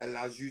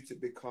allows you to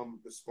become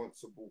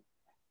responsible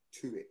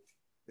to it.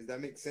 Does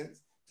that make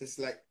sense? Just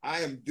like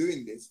I am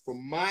doing this for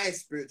my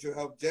spiritual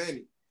health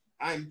journey.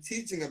 I'm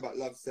teaching about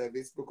love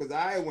service because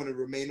I want to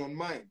remain on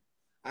mine.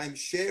 I'm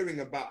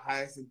sharing about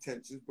highest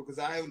intentions because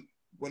I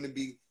want to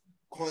be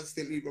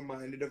constantly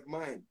reminded of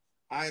mine.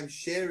 I am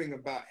sharing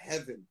about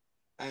heaven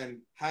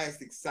and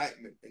highest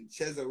excitement and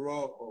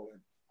Cesaro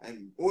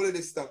and all of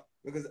this stuff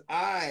because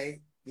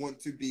I want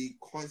to be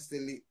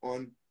constantly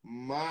on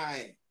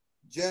my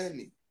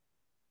journey.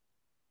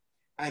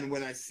 And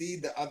when I see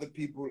that other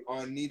people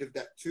are in need of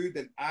that too,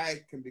 then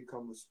I can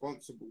become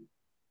responsible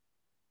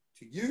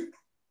to you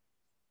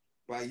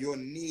by your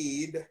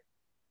need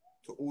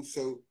to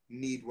also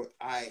need what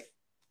I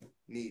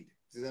need.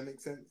 Does that make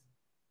sense?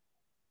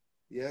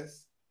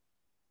 Yes?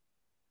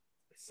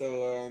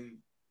 So,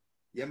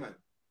 yeah, man.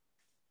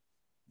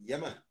 Yeah,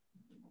 man.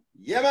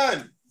 Yeah,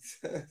 man.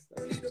 Thank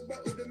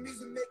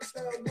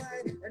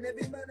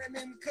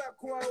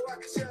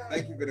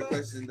you for the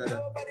question,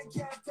 Dada.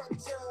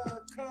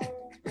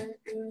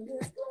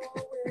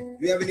 Do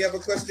you have any other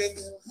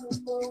questions?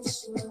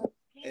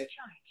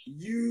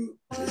 You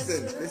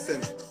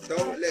listen.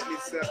 Don't let me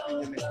slap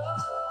you in your neck.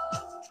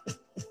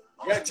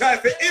 You're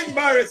trying to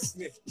embarrass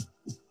me.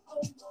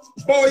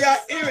 Boy,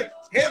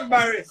 you're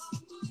embarrassed.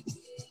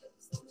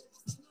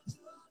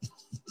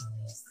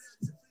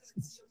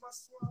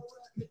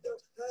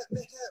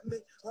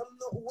 I'm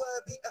not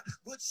worthy,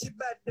 but she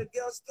bad. The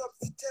girl stops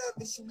to tell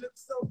me she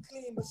looks so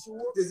clean, but she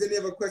walks. If there's any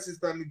other questions,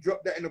 family,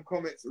 drop that in the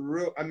comments in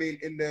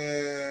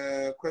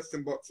the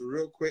question box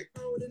real quick.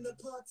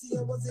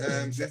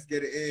 Let's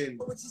get it in.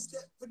 When she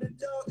stepped for the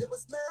door, it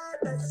was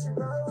mad as she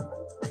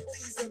wrote.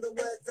 These are the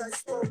words I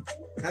spoke.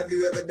 Have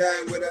you ever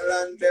dined with a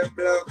London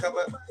blow? Come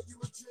on,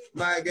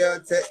 my girl,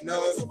 take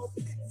notes.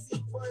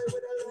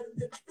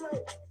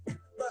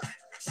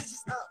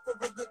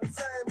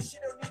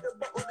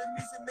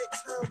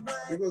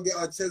 We're going to get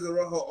our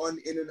Cesaro on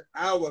in an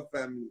hour,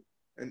 family.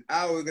 An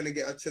hour, we're going to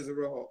get our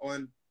Cesaro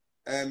on.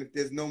 If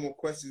there's no more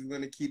questions, we're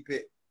going to keep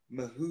it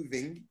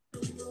moving.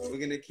 We're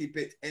going to keep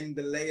it end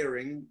the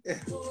layering.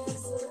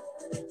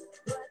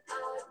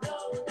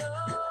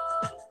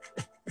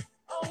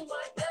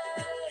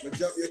 But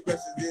drop your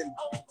questions in.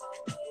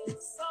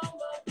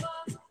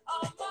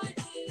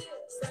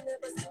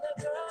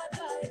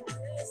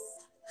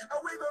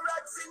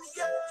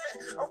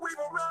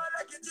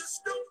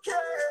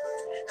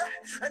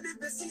 And if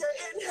they see her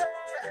in here,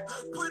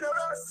 put her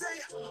on,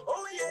 say,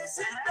 oh yeah,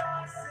 she's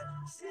dancing,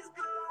 she's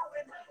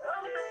glowing,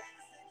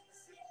 amazing,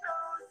 she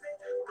knows it,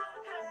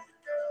 okay,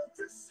 girl,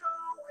 just show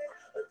it.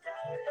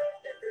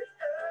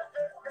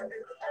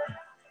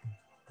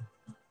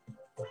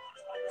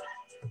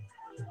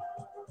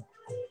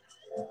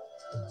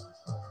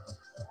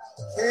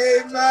 Hey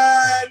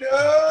man,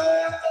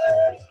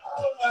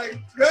 oh my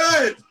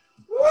God,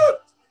 woo.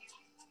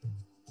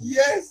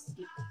 Yes.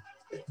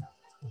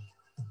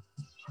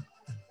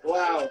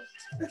 Wow.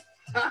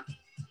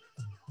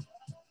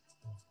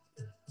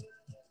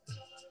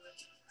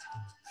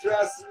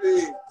 Trust me.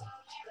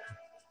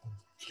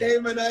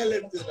 Cayman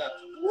Island to that.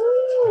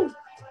 Woo!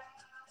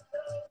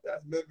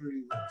 That's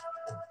memories.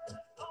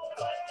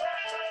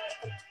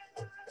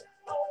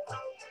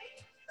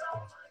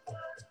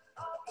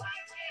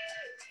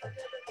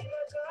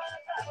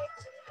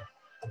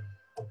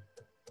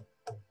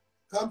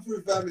 Come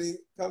through, family.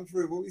 Come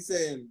through. What we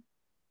saying?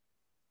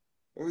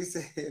 What we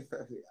saying,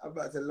 family? I'm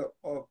about to lock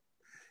off.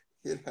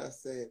 You know what I'm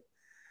saying?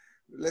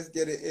 Let's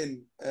get it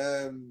in.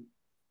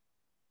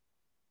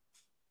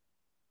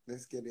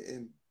 Let's get it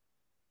in.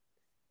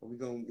 We're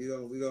going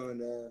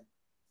to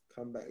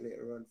come back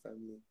later on,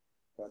 family,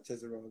 for our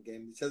Cesaro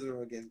game. The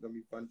Cesaro game is going to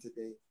be fun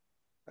today.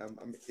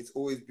 It's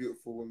always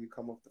beautiful when we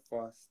come off the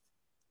fast.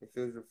 It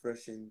feels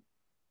refreshing.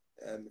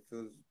 It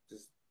feels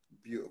just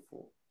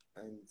beautiful.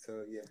 And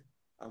so, yeah,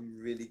 I'm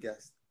really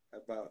gassed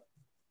about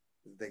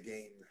the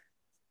game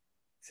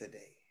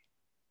today.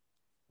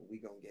 We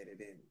gonna get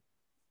it in.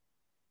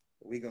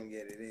 We gonna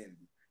get it in.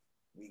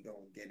 We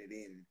gonna get it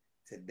in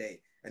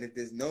today. And if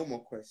there's no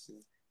more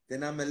questions,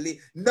 then I'm gonna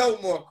leave. No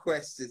more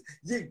questions.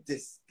 You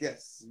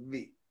disgust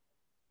me.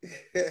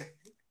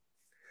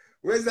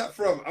 Where's that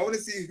from? I want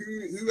to see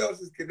who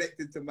else is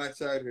connected to my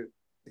childhood.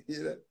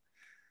 You know?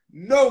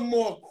 No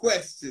more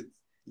questions.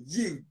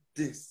 You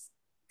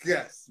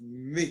disgust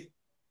me.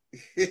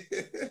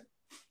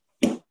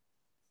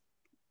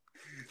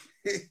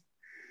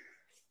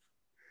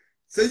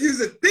 So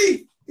you's a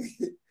thief.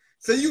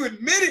 So you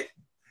admit it.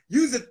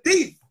 You's a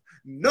thief.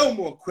 No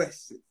more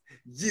questions.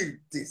 You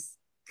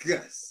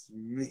disgust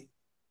me.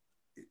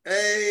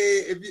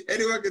 Hey, if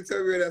anyone can tell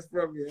me where that's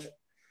from, yeah?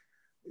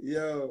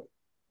 Yo,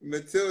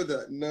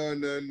 Matilda. No.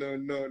 No.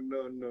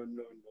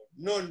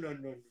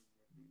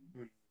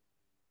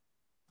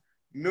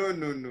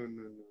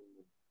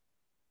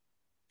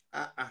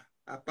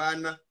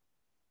 Apana.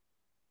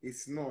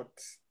 It's not.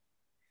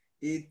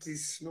 It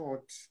is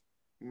not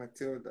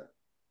Matilda.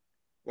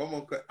 One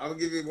more. I'll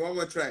give you one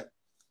more try.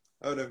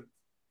 Hold on.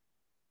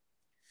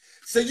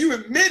 So you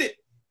admit it.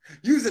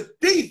 You's a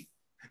thief.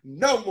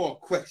 No more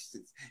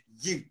questions.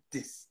 You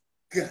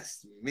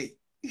disgust me.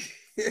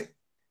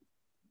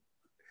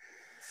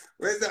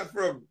 Where's that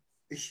from?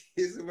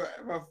 It's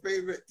my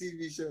favorite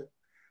TV show.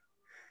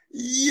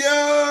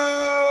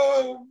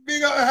 Yo,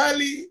 big up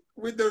Hallie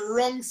with the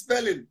wrong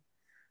spelling.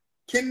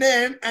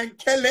 Kenan and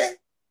Kelly.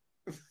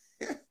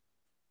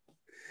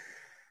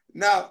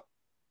 Now,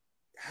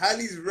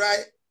 Hallie's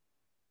right.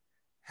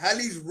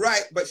 Hallie's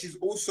right, but she's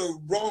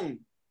also wrong.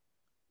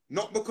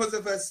 Not because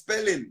of her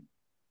spelling.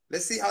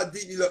 Let's see how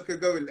deep you lot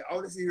could go with it. I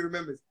want to see who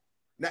remembers.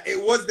 Now,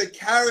 it was the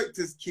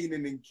characters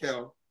Kenan and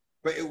Kel,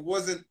 but it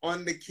wasn't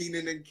on the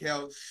Kenan and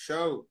Kel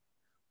show.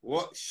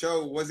 What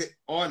show was it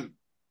on?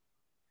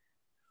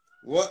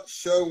 What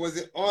show was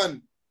it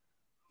on?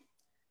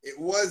 It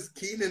was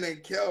Kenan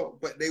and Kel,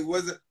 but they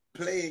wasn't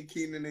playing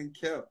Kenan and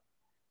Kel.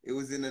 It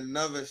was in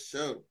another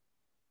show.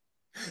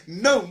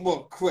 No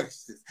more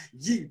questions.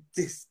 You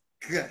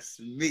disgust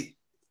me.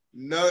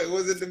 No, it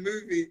wasn't the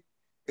movie.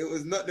 It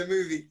was not the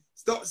movie.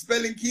 Stop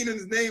spelling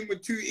Kenan's name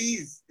with 2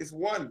 E's. It's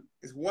one.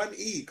 It's 1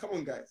 E. Come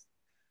on, guys.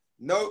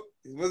 No,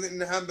 it wasn't in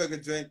the hamburger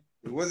joint.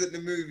 It wasn't the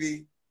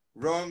movie.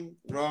 Wrong.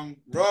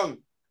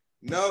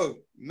 No,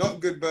 not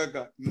Good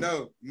Burger.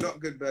 No, not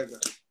Good Burger.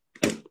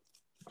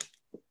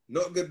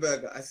 Not Good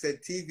Burger. I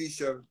said TV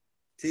show.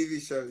 TV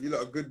show. You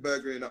lot are Good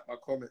Burgering up my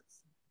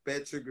comments.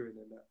 Bare triggering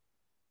in that.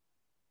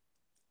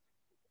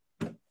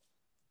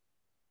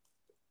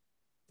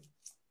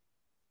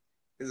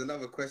 There's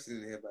another question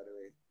in here, by the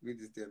way. We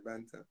just did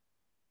banter.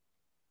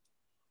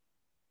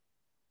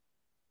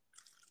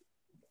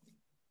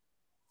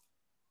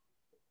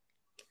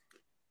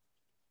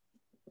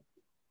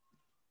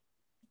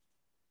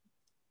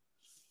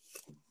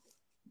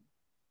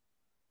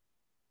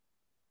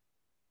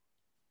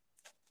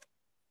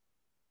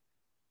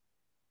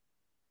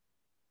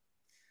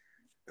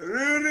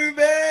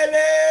 Rurubele!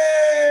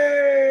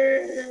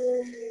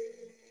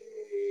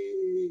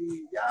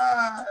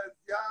 Yes.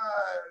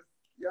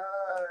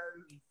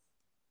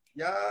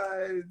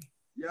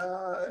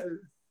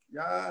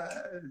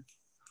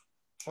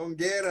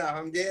 Hongera.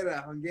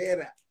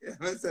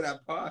 I said I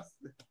passed.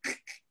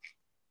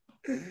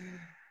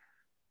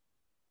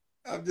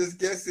 I'm just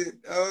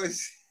guessing. Oh,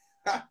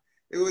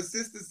 it was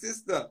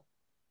Sister.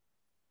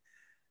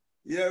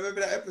 Yeah,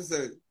 remember that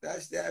episode?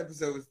 That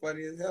episode was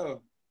funny as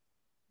hell.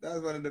 That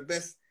was one of the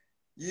best.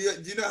 Do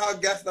you know how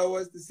gassed I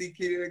was to see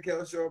Kenan and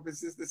Kel show up in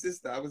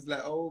Sister? I was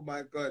like, oh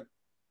my God.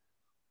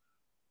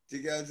 Do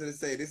you get what I'm trying to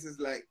say? This is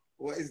like,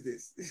 what is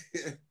this?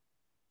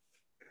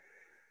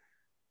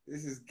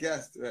 This is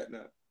gassed right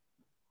now.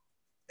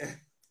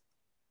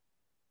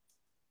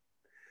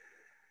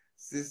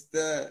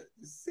 Sister.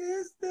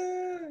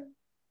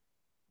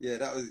 Yeah,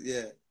 that was,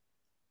 yeah.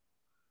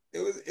 It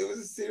was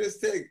a serious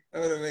thing.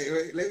 Hold on,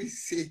 wait, let me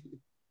see.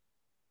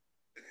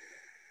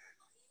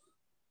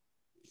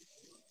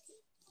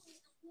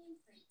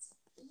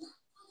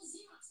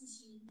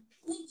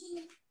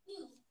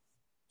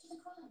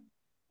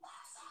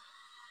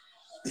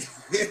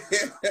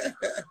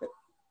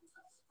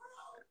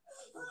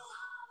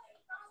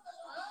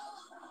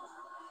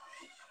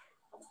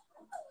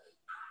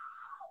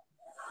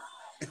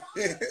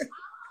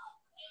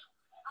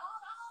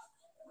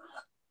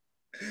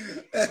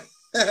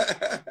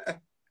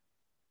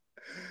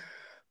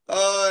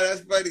 Oh,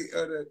 that's funny.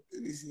 Oh, no.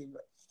 Let me see.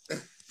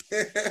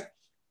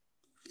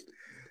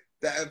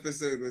 That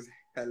episode was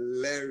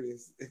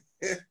hilarious.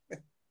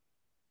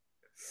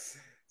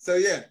 So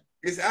yeah,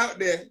 it's out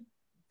there.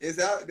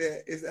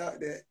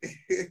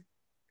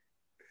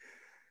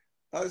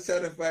 I was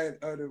trying to find,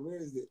 where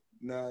is it?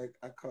 No,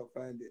 I can't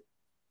find it.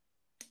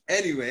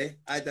 Anyway,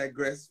 I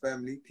digress,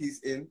 family.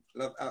 Peace in,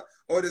 love out.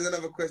 Oh, there's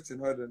another question.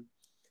 Hold on.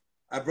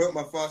 I broke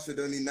my fast with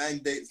only 9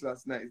 dates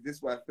last night. Is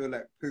this why I feel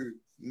like poo?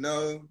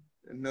 No.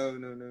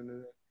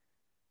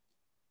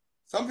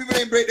 Some people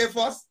ain't break their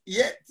fast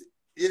yet.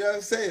 You know what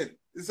I'm saying?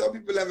 Some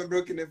people haven't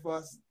broken their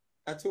fast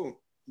at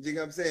all. Do you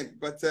know what I'm saying?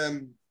 But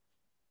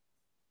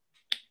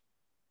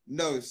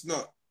no, it's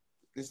not.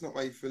 It's not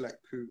why you feel like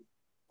poo.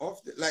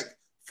 Often, like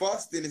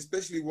fasting,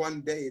 especially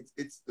one day,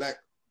 it's like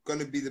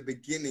gonna be the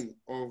beginning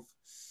of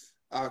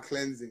our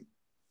cleansing.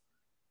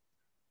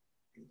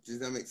 Does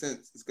that make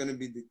sense? It's gonna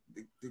be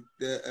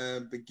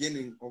the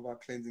beginning of our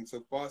cleansing.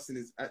 So fasting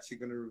is actually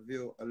gonna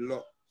reveal a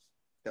lot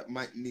that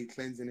might need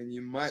cleansing, and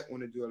you might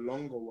want to do a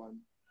longer one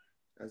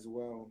as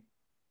well.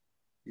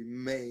 You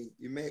may.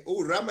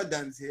 Oh,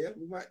 Ramadan's here.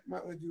 We might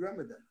want to do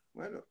Ramadan.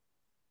 Why not?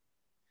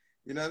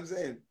 You know what I'm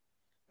saying?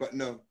 But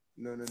no.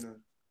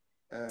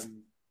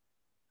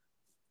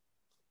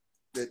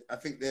 I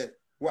think that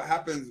what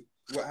happens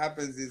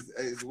is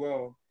as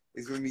well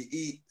is when we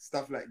eat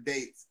stuff like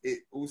dates, it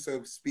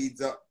also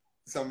speeds up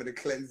some of the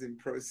cleansing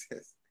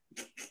process.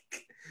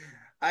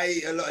 I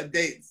eat a lot of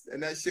dates,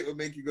 and that shit will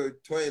make you go to the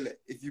toilet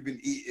if you've been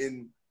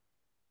eating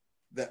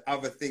the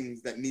other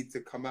things that need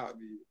to come out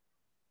of you.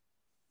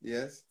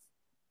 Yes?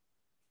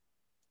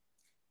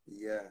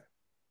 Yeah.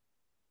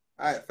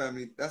 All right,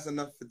 family, that's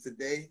enough for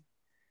today.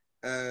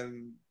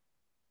 So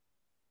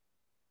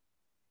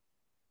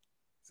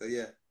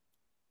yeah.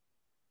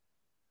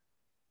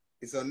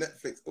 It's on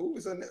Netflix. Oh,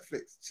 it's on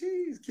Netflix.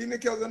 Jeez, Key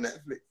Mikkel's on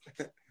Netflix.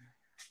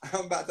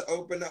 I'm about to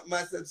open up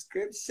my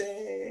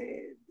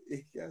subscription.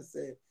 You can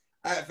say.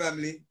 All right,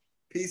 family.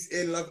 Peace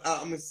in, love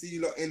out. I'm going to see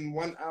you lot in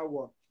 1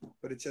 hour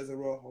for the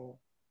Cesarojo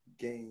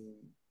game.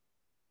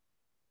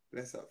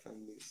 Bless up,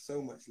 family.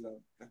 So much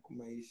love.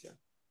 Nakumaisha.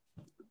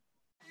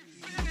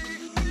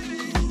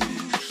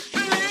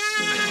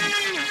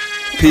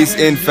 Peace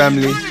in,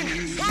 family.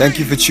 Thank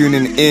you for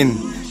tuning in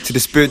to the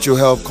spiritual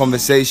health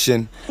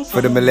conversation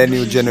for the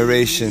millennial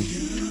generation.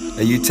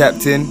 Are you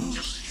tapped in?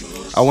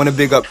 I want to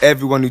big up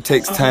everyone who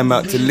takes time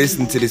out to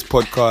listen to this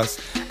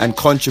podcast and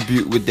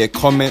contribute with their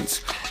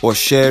comments or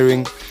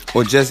sharing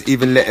or just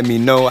even letting me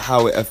know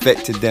how it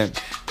affected them.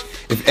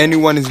 If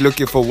anyone is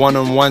looking for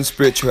one-on-one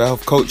spiritual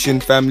health coaching,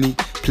 family,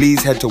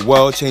 please head to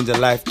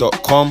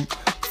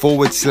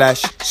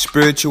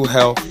worldchangerlife.com/spiritual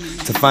health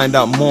to find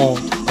out more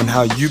on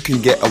how you can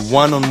get a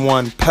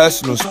one-on-one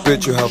personal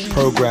spiritual health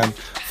program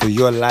for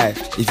your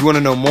life. If you want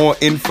to know more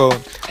info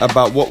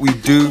about what we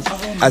do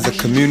as a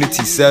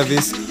community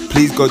service,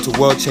 please go to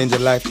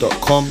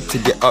worldchangerlife.com to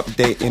get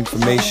update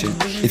information.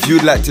 If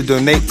you'd like to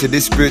donate to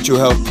this spiritual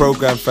health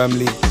program,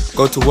 family,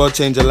 go to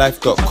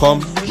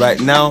worldchangerlife.com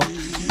right now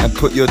and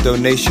put your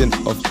donation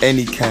of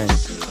any kind.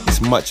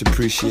 It's much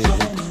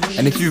appreciated.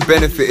 And if you've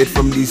benefited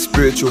from these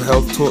spiritual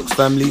health talks,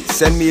 family,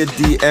 send me a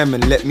DM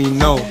and let me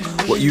know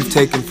what you've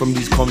taken from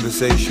these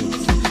conversations.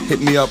 Hit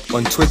me up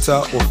on Twitter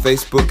or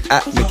Facebook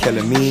at Mikkel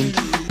Amin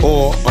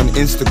or on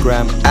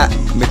Instagram at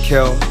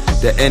Mikkel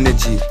The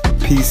Energy.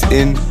 Peace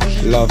in,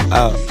 love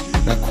out.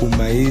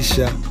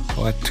 Nakumaisha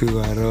watu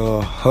wa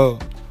roho.